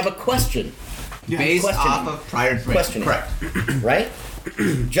you have a question. Based off of prior information. Questioning. Correct. Right?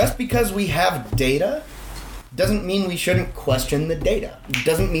 Just because we have data doesn't mean we shouldn't question the data.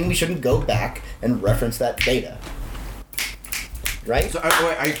 Doesn't mean we shouldn't go back and reference that data. Right? So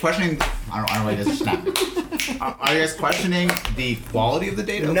are you questioning... I don't know why this is snapping. Are you guys questioning the quality of the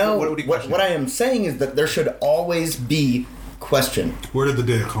data? No. What are you questioning? What I am saying is that there should always be question. Where did the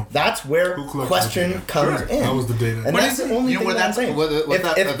data come from? That's where question comes in. That was the data. And that's the only thing that I'm saying.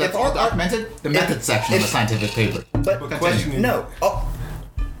 If that's all documented, the method section of the scientific paper. But questioning. No.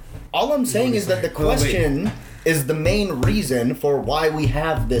 All I'm saying is that the question is the main reason for why we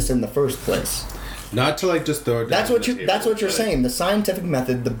have this in the first place. Not to like just throw it down. That's what you're saying. The scientific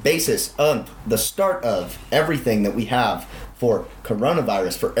method, the basis of the start of everything that we have for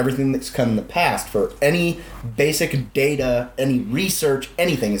coronavirus, for everything that's come in the past, for any basic data, any research,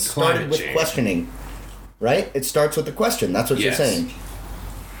 anything, it started with questioning. Right? It starts with the question. That's what you're saying.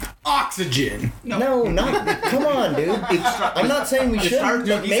 Oxygen. No, not. Come on, dude. I'm not saying we shouldn't,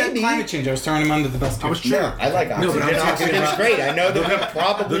 but He said maybe. climate change. I was throwing him under the bus. I was true. I like oxygen. but I'm talking Oxygen's about- great. I know that we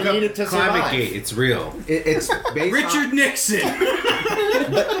probably need it to survive. Climate Gate, it's real. It's based Richard Nixon.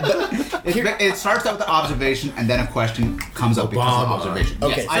 It starts out with the observation, and then a question comes up because of the observation.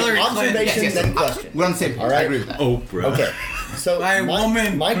 Okay, Yes. so observation, then question. We're on the same page. All right. I agree with that. Oprah. Okay, so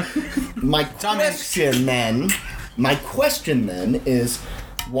my question then is,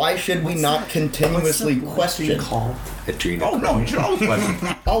 why should we not continuously question? Adrenochrome. Oh no, you should always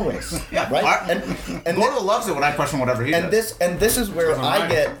question. Always, Yeah, right? And Gordo loves it when I question whatever he does. this is where I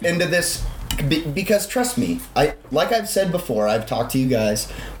get into this because trust me, like I've said before, I've talked to you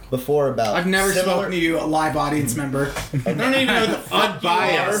guys before about. I've never spoken to you, a live audience member. I don't even know the fuck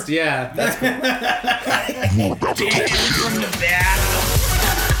Unbiased, yeah. That's Damn from the back.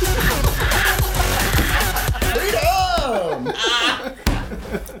 Freedom!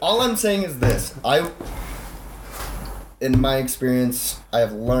 All I'm saying is this: in my experience, I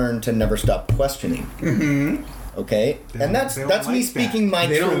have learned to never stop questioning. Mm-hmm. Okay, and that's me speaking my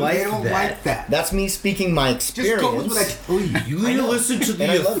truth. They don't like that. That's me speaking my experience. Just go with what I tell you. You need to listen to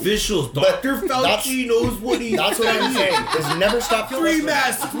the officials. Dr. Fauci knows what he's That's what I'm saying. Is never stop. Free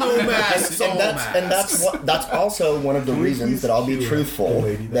masks, no masks, all masks. That's also one of the reasons that I'll be truthful.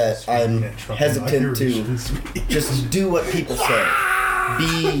 That I'm hesitant to just do what people say.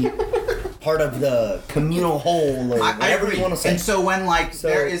 Be part of the communal whole or whatever you want to say. And so when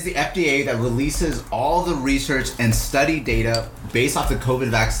there is the FDA that releases all the research and study data based off the COVID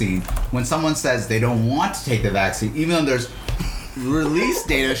vaccine, when someone says they don't want to take the vaccine, even though there's release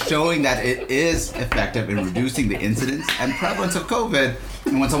data showing that it is effective in reducing the incidence and prevalence of COVID,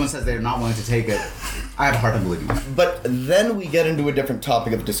 and when someone says they're not willing to take it, I have a hard time believing that. But then we get into a different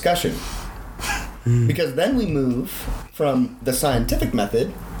topic of discussion. Because then we move from the scientific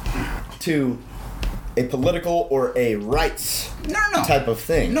method to a political or a rights type of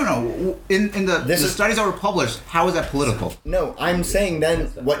thing. No. In the studies that were published, how is that political? No, I'm saying then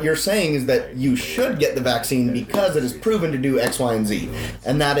what you're saying is that you should get the vaccine because it is proven to do X, Y, and Z.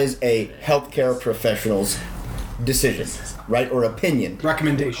 And that is a healthcare professional's decision, right? Or opinion.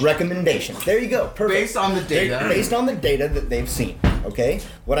 Recommendation. There you go. Perfect. Based on the data. Based on the data that they've seen. Okay?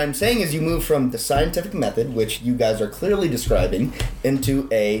 What I'm saying is you move from the scientific method, which you guys are clearly describing, into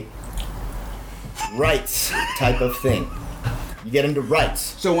a rights type of thing. You get into rights.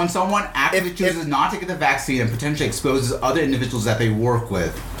 So when someone actively chooses not to get the vaccine and potentially exposes other individuals that they work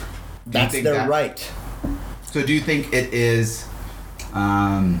with, that's their right. So do you think it is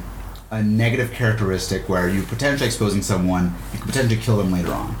a negative characteristic where you're potentially exposing someone, you could potentially kill them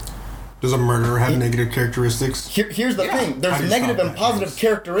later on? Does a murderer have negative characteristics? Here's the thing. There's negative and positive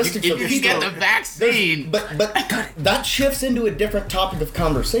characteristics of you get the vaccine. But that shifts into a different topic of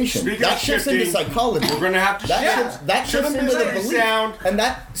conversation. Speaking of shifts shifting, into psychology. We're going to have to that shifts into the belief. And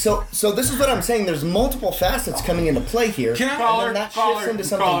that so this is what I'm saying. There's multiple facets coming into play here. Can I- and then that shifts into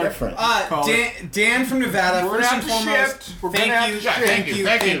something different. Dan from Nevada. We're First gonna and have to foremost, shift. We're gonna have to shift.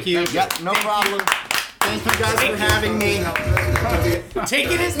 thank you. Yep, no problem. Thank you guys for having me.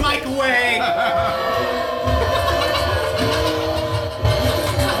 Taking his mic away. I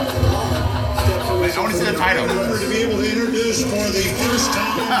want to see the title. To be able to introduce for the first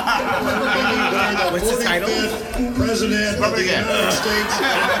time What's the title? President of the United States,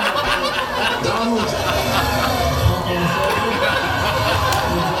 Donald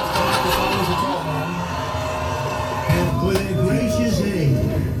with a gracious aid.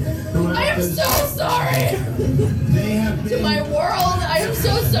 I am so sorry to my world. I am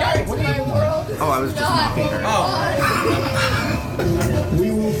so sorry to my world. Oh, I was just mocking her.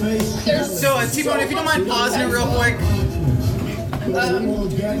 We will face. So, T-Bone, if you don't mind pausing it real quick. We will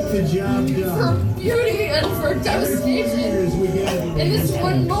get the job For done. beauty and for devastation. In this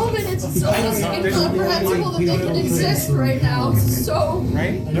one moment, it's almost incomprehensible that they can exist right now. So,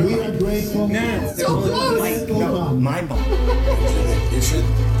 Right? We are grateful. so close. My mom.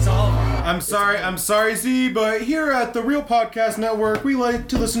 It's all of our. I'm sorry, Z, but here at the Real Podcast Network, we like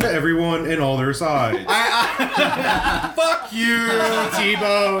to listen to everyone and all their sides. Fuck you,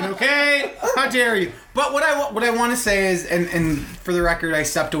 T-Bone. Okay? How dare you? But what I want to say is, and for the record, I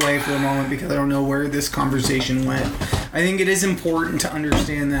stepped away for a moment because I don't know where this conversation went. I think it is important to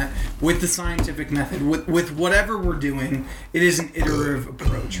understand that with the scientific method, with whatever we're doing, it is an iterative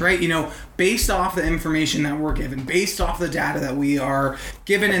approach, right? You know, based off the information that we're given, based off the data that we are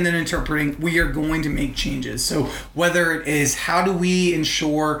given and then interpreting, we are going to make changes. So whether it is how do we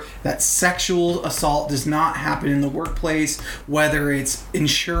ensure that sexual assault does not happen in the workplace, whether it's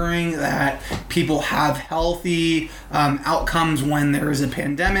ensuring that people have healthy outcomes when there is a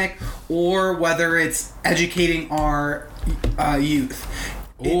pandemic, or whether it's educating our youth.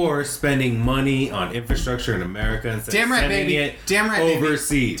 Or spending money on infrastructure in America instead Damn of right, sending baby. it Damn right, baby.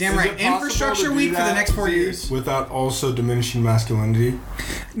 overseas. Damn right. Infrastructure week for the next 4 years. Without also diminishing masculinity?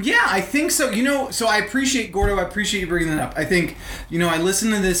 Yeah, I think so. You know, so I appreciate, Gordo, I appreciate you bringing that up. I think, you know, I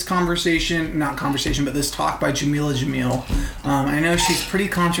listened to this but this talk by Jamila Jamil. I know she's pretty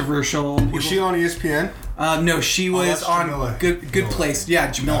controversial. Was she on ESPN? No, she was on Jamila. Good Place. Yeah,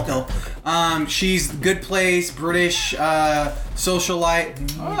 Jamila Gill. She's Good Place, British socialite.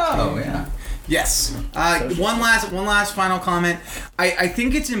 Oh, yeah. Yes. One last final comment. I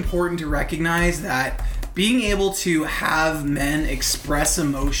think it's important to recognize that being able to have men express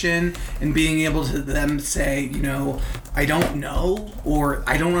emotion and being able to them say, you know, I don't know, or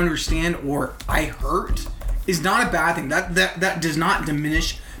I don't understand, or I hurt, is not a bad thing. That does not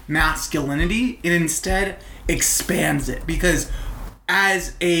diminish masculinity. It instead expands it, because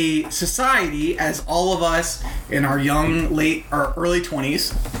as a society, as all of us in our early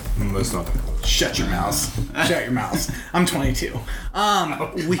 20s, Let's not. Shut your mouth. Shut your mouth. I'm 22. I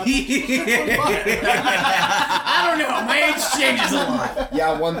don't know. My age changes a lot.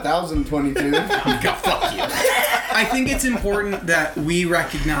 Yeah, 1022. Fuck you. I think it's important that we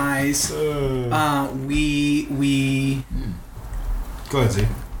recognize we Go ahead, Z.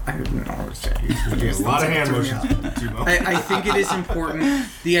 I don't know what to say. A lot of hand motions. I think it is important.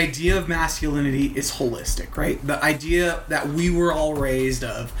 The idea of masculinity is holistic, right? The idea that we were all raised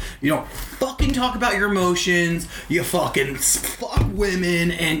of, you don't fucking talk about your emotions, you fucking fuck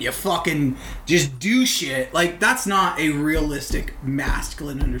women, and you fucking just do shit. Like, that's not a realistic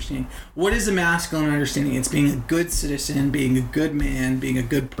masculine understanding. What is a masculine understanding? It's being a good citizen, being a good man, being a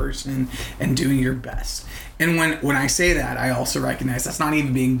good person, and doing your best. And when I say that, I also recognize that's not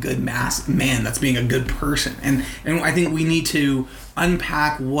even being a good man, that's being a good person. And I think we need to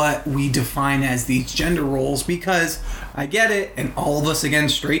unpack what we define as these gender roles, because I get it, and all of us, again,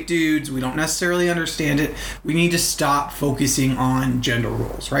 straight dudes, we don't necessarily understand it. We need to stop focusing on gender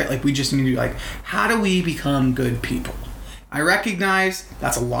roles, right? Like, we just need to be like, how do we become good people? I recognize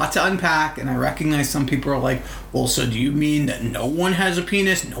that's a lot to unpack, and I recognize some people are like, well, so do you mean that no one has a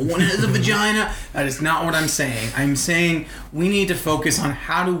penis, no one has a vagina? That is not what I'm saying. I'm saying we need to focus on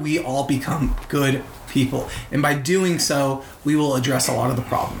how do we all become good people. And by doing so, we will address a lot of the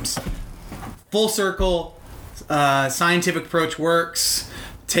problems. Full circle, Scientific approach works.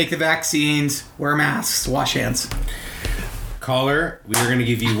 Take the vaccines. Wear masks. Wash hands. Caller, we are going to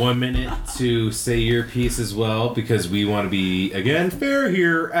give you 1 minute to say your piece as well, because we want to be, again, fair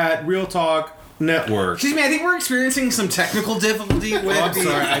here at Real Talk Network. Excuse me, I think we're experiencing some technical difficulty with the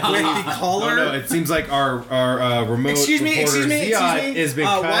caller. Oh, no, it seems like our remote Excuse me. Ziad is being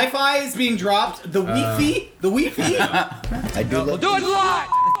cut. Wi-Fi is being dropped. The Wi-Fi. I do. We'll do it live.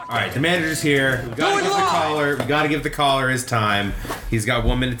 All right, the manager's here. We gotta give the caller his time. He's got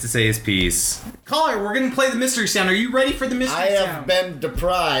 1 minute to say his piece. Caller, we're gonna play the mystery sound. Are you ready for the mystery sound? I have been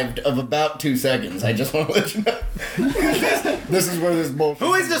deprived of about 2 seconds. I just want to let you know. This is where this bullshit.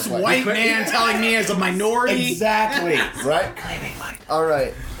 Who is this white man telling me as a minority? Exactly. Right? All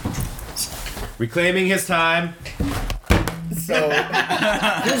right. Reclaiming his time. So,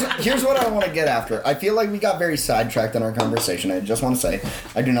 here's what I want to get after. I feel like we got very sidetracked in our conversation. I just want to say,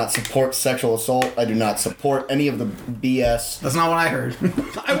 I do not support sexual assault. I do not support any of the BS. That's not what I heard.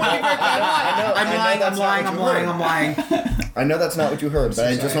 I'm lying. I know that's not what you heard, but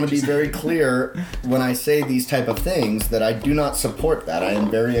I just want to be very clear when I say these type of things that I do not support that. I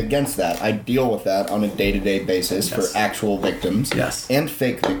am very against that. I deal with that on a day-to-day basis for actual victims and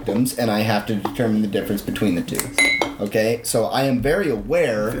fake victims, and I have to determine the difference between the two. Okay, so I am very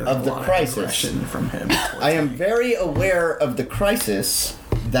aware of the crisis. From him. I am very aware of the crisis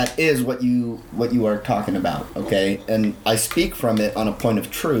that is what you are talking about. Okay, and I speak from it on a point of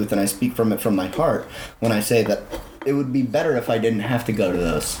truth, and I speak from it from my heart when I say that it would be better if I didn't have to go to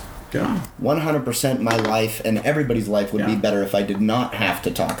those. Yeah. 100% my life and everybody's life would be better if I did not have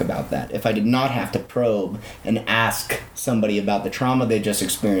to talk about that. If I did not have to probe and ask somebody about the trauma they just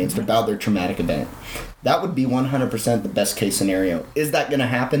experienced, about their traumatic event. That would be 100% the best case scenario. Is that going to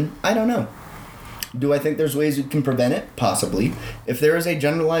happen? I don't know. Do I think there's ways we can prevent it? Possibly. If there is a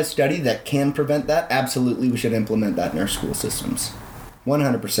generalized study that can prevent that, absolutely we should implement that in our school systems.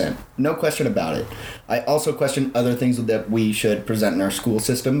 100%. No question about it. I also question other things that we should present in our school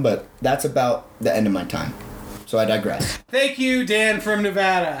system, but that's about the end of my time. So I digress. Thank you, Dan from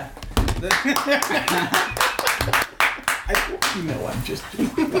Nevada. I'm just...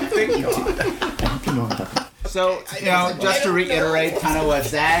 Thank you. Come on. So, just to reiterate kind of what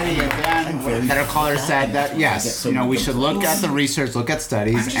Zaddy and Dan, that our caller said, that yes, we should look at the research, look at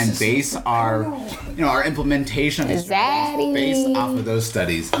studies, and base our, our implementation of studies based off of those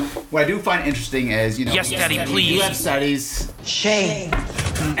studies. What I do find interesting is, yes, Daddy, please. You have studies. Shame.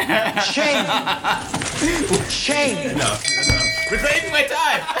 Shame. Shame. No. Reclaiming my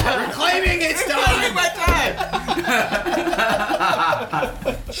time. Reclaiming its time. Reclaiming my time.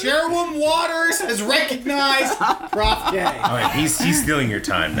 Sherwin Waters has recognized Prof. K. All right, he's stealing your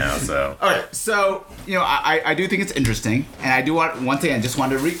time now. So. All right, so I do think it's interesting, and I do want once again just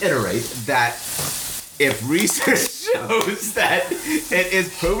want to reiterate that if research shows that it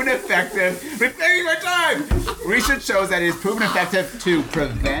is proven effective, reclaiming my time. Research shows that it is proven effective to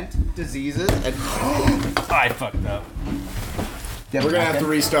prevent diseases. I fucked up. We're going to have to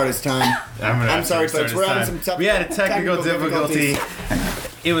restart his time. I'm sorry, folks. We're having some We had a technical difficulty.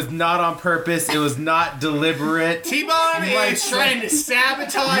 It was not on purpose. It was not deliberate. T-Bone is trying to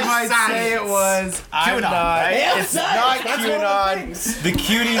sabotage You might science. say it was. I'm not. Right? It's not QAnon. The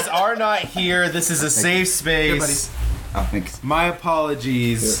cuties are not here. This is a safe space. Oh, thanks. My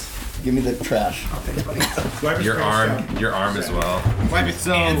apologies. Give me the trash. Your arm as well. Wipe it.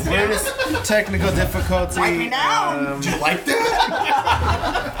 So we're just technical difficulty. Wipe me now. Do you like that?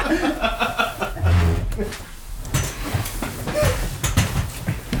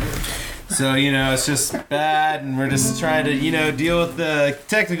 So it's just bad, and we're just trying to deal with the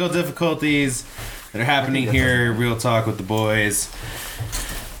technical difficulties that are happening here. Real talk with the boys.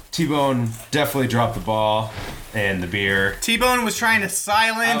 T-Bone definitely dropped the ball. And the beer. T-Bone was trying to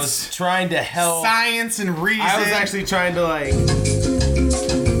silence. I was trying to help. Science and reason. I was actually trying to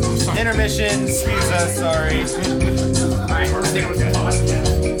intermission. Excuse us. Sorry. Alright, we're sticking with that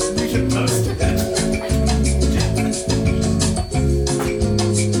podcast. We should post it.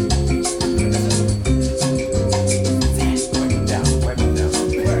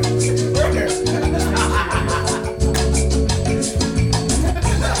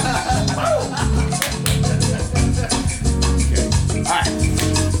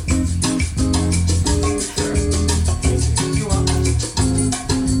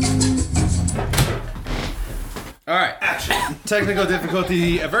 Technical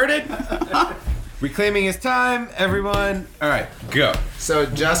difficulty averted. Reclaiming his time, everyone. All right, go. So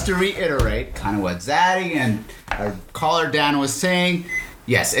just to reiterate kind of what Zaddy and our caller Dan was saying,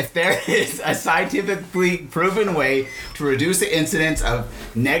 Yes, if there is a scientifically proven way to reduce the incidence of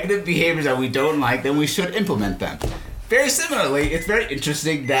negative behaviors that we don't like, then we should implement them. Very similarly, it's very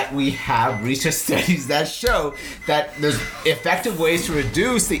interesting that we have research studies that show that there's effective ways to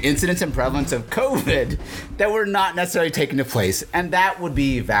reduce the incidence and prevalence of COVID that were not necessarily taking place, and that would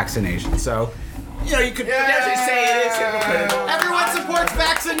be vaccination. So, you know, you could potentially say it is hypocritical. Everyone supports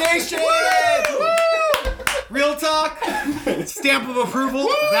vaccination! Woo! Real talk, stamp of approval,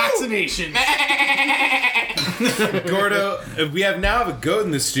 vaccination. Gordo, we now have a goat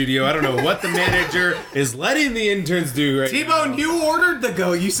in the studio. I don't know what the manager is letting the interns do right T-Bone, you ordered the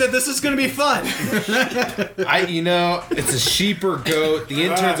goat. You said this is going to be fun. It's a sheep or goat. The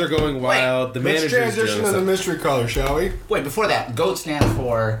interns are going wild. Let's transition to the mystery color, shall we? Wait, before that, GOAT stands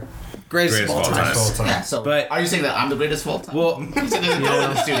for... Greatest of all time. Yeah, so are you saying that I'm the greatest of all time? Well, you said there's a goat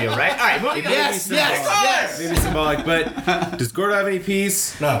in the studio, right? All right, moving on. Yes. Maybe symbolic, but does Gordo have any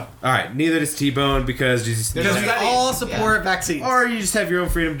peace? No. All right, neither does T-Bone because we all support vaccines. Or you just have your own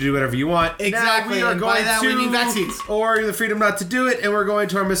freedom to do whatever you want. Exactly. Now we are going by that to, we mean vaccines. Or the freedom not to do it, and we're going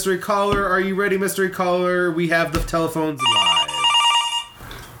to our mystery caller. Are you ready, mystery caller? We have the telephones live.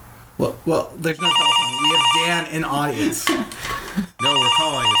 Well, there's no telephone. We have Dan in audience. No, we're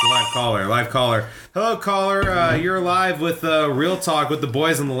calling. It's a live caller. Live caller. Hello, caller. You're live with Real Talk with the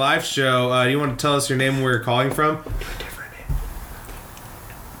boys on the live show. Do you want to tell us your name and where you're calling from?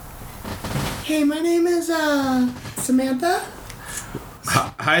 Hey, my name is Samantha.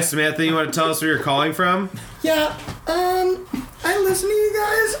 Hi, Samantha. You want to tell us where you're calling from? Yeah, I listen to you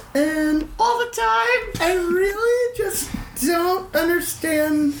guys, and all the time, I really just don't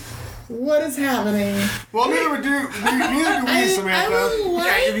understand what is happening. Well, neither do we,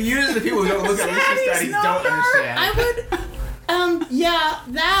 Samantha. Usually the people who don't look at research studies don't understand. I would, yeah,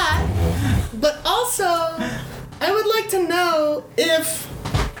 that. But also, I would like to know if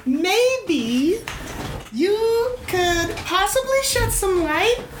maybe you could possibly shed some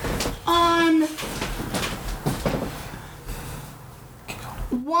light on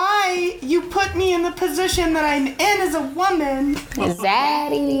why you put me in the position that I'm in as a woman.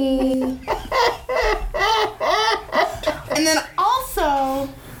 Zaddy. And then also,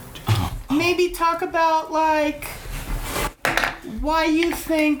 maybe talk about, like, why you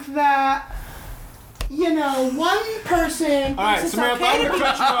think that, you know, one person... All right, Samantha, I'm going to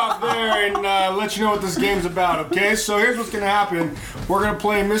cut you off there and let you know what this game's about, okay? So here's what's going to happen. We're going to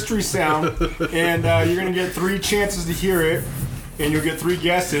play mystery sound, and you're going to get 3 chances to hear it. And you'll get 3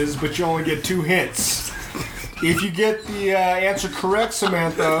 guesses, but you only get 2 hints. If you get the answer correct,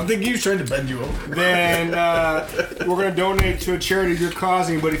 Samantha, I think you're trying to bend you over. Then we're going to donate to a charity you're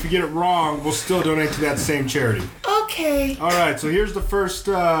causing. But if you get it wrong, we'll still donate to that same charity. Okay. All right. So here's the first.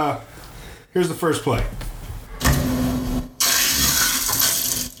 Here's the first play.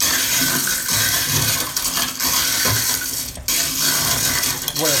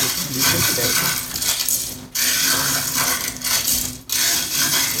 Whatever you think today.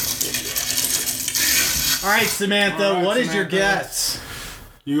 All right, Samantha, what is your guess?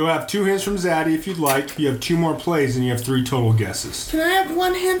 You have 2 hints from Zaddy if you'd like. You have 2 more plays, and you have 3 total guesses. Can I have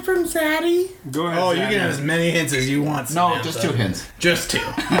 1 hint from Zaddy? Go ahead. Oh, you can have as many hints as you want, Samantha. No, just 2 hints. Just 2.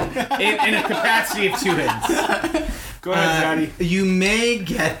 in a capacity of 2 hints. Go ahead, Zaddy. You may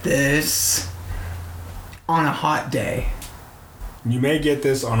get this on a hot day. You may get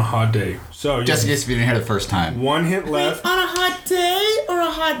this on a hot day. So just in case if you didn't hear the first time. 1 hint left. On a hot day or a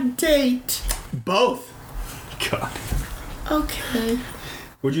hot date? Both. God. Okay.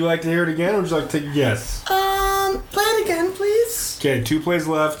 Would you like to hear it again, or would you like to take a guess? Play it again, please. Okay, 2 plays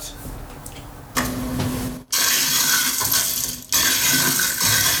left.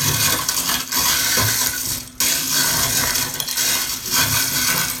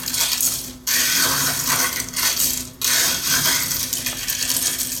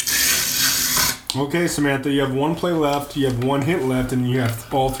 Okay, Samantha, you have 1 play left, you have 1 hint left, and you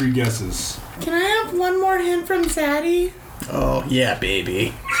have all 3 guesses. Can I have 1 more hint from Zaddy? Oh, yeah,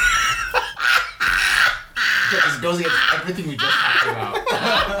 baby. This goes against everything we just talked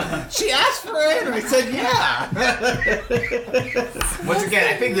about. She asked for it, and I said yeah. Once again,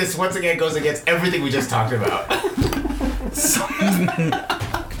 I think this goes against everything we just talked about. Zaddy.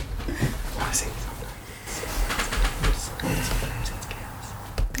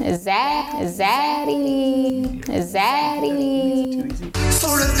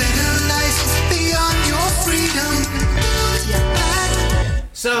 For a better life beyond your freedom.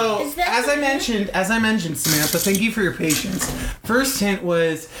 So, as I mentioned, Samantha, thank you for your patience. First hint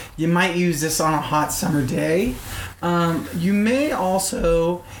was you might use this on a hot summer day. You may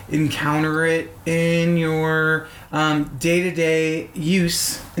also encounter it in your day-to-day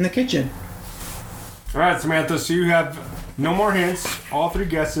use in the kitchen. All right, Samantha. So you have no more hints, all 3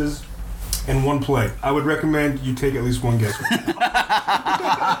 guesses, and 1 play. I would recommend you take at least 1 guess.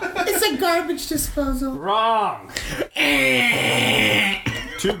 It's a garbage disposal. Wrong.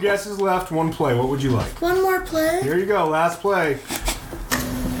 2 guesses left, 1 play. What would you like? 1 more play. Here you go. Last play.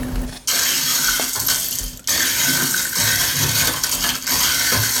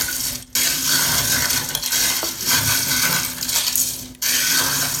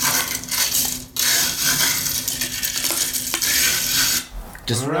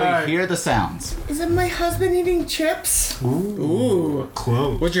 Just really hear the sounds. Is it my husband eating chips? Ooh.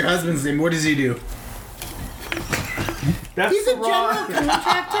 Close. What's your husband's name? What does he do? He's a general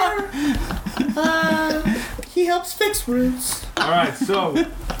contractor. He helps fix roofs. All right, so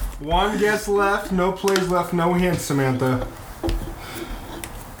 1 guess left, no plays left, no hints, Samantha.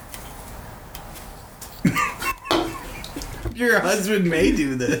 Your husband may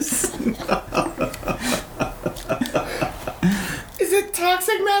do this. Is it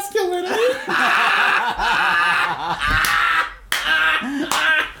toxic masculinity?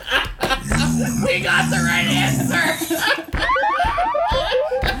 We got the right answer.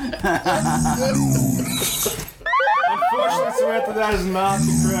 Unfortunately, Samantha, that is not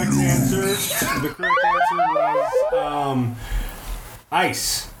the correct answer. The correct answer was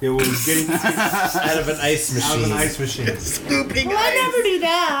ice. It was getting ice out of an ice machine. Out of an ice machine. Scooping ice. I never do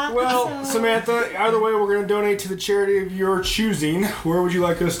that. Well, Samantha, either way, we're going to donate to the charity of your choosing. Where would you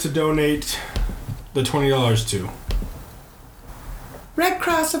like us to donate the $20 to? Red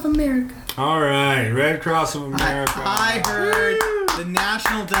Cross of America. All right, Red Cross of America. I heard the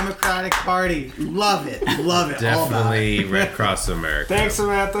National Democratic Party. Love it. Love it. Definitely Red Cross of America. Thanks,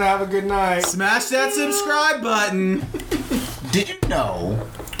 Samantha. Have a good night. Smash that subscribe button. Did you know,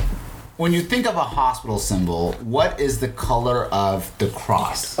 when you think of a hospital symbol, what is the color of the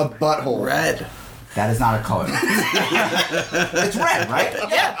cross? A butthole. Red. That is not a color. It's red, right?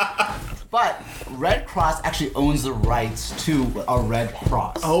 Yeah. But Red Cross actually owns the rights to a red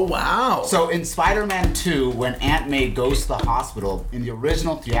cross. Oh, wow. So in Spider-Man 2, when Aunt May goes to the hospital, in the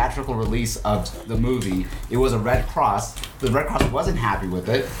original theatrical release of the movie, it was a red cross. The Red Cross wasn't happy with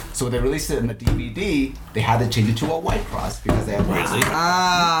it, so when they released it in the DVD, they had to change it to a white cross because they had Really?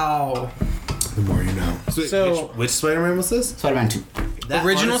 Wow. The more you know. So which Spider-Man was this? Spider-Man 2. That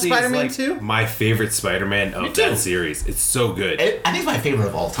Original honestly is, Spider-Man like, 2? My favorite Spider-Man of that series. It's so good. I think it's my favorite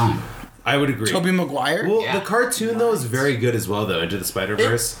of all time. I would agree. Tobey Maguire? Well, the cartoon though is very good as well though. Into the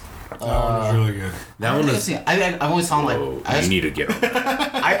Spider-Verse. That one was really good. That one was. I only saw like. You need to get on.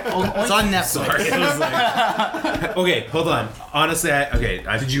 It's on Netflix. Sorry, it was like. Okay, hold on. Honestly,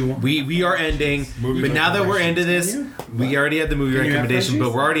 we are ending. But now that we're into this, we already had the movie recommendation,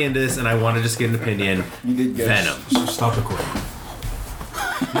 but we're already into this, and I want to just get an opinion. You did good. Venom. Stop recording.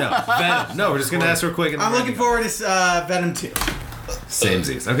 No, Venom. No, we're just gonna ask real quick. I'm looking forward to Venom 2.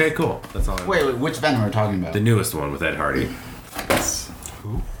 Samesies. Okay, cool. That's all. Wait, which Venom are we talking about? The newest one with Ed Hardy.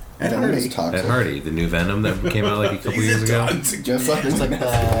 Who? Ed Hardy, the new Venom that came out like a couple years ago. Just like it's like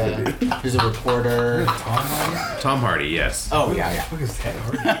he's a reporter. Tom Hardy, yes. Oh yeah. What is Ed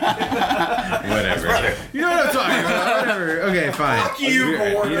Hardy? Whatever. You know what I'm talking about. Whatever. Okay, fine. Fuck you,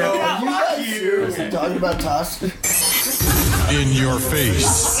 Gordo. Fuck you. Talking about Tosh. In your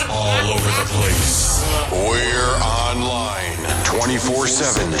face, all over the place. We're online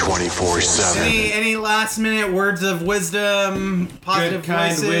 24/7. 24/7. Any last minute words of wisdom, positive Good,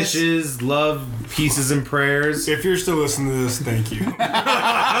 kind voices? wishes, love, pieces, and prayers. If you're still listening to this, thank you. Smash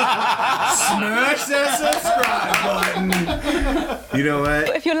that subscribe button. You know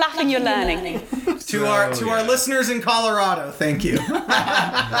what? If you're laughing, you're learning. To our listeners in Colorado, thank you.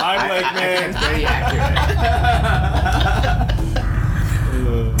 I'm Lake Man. Very accurate.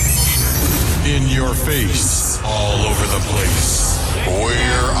 In your face, all over the place.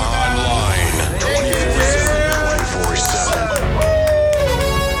 We're online 24/7. 24/7.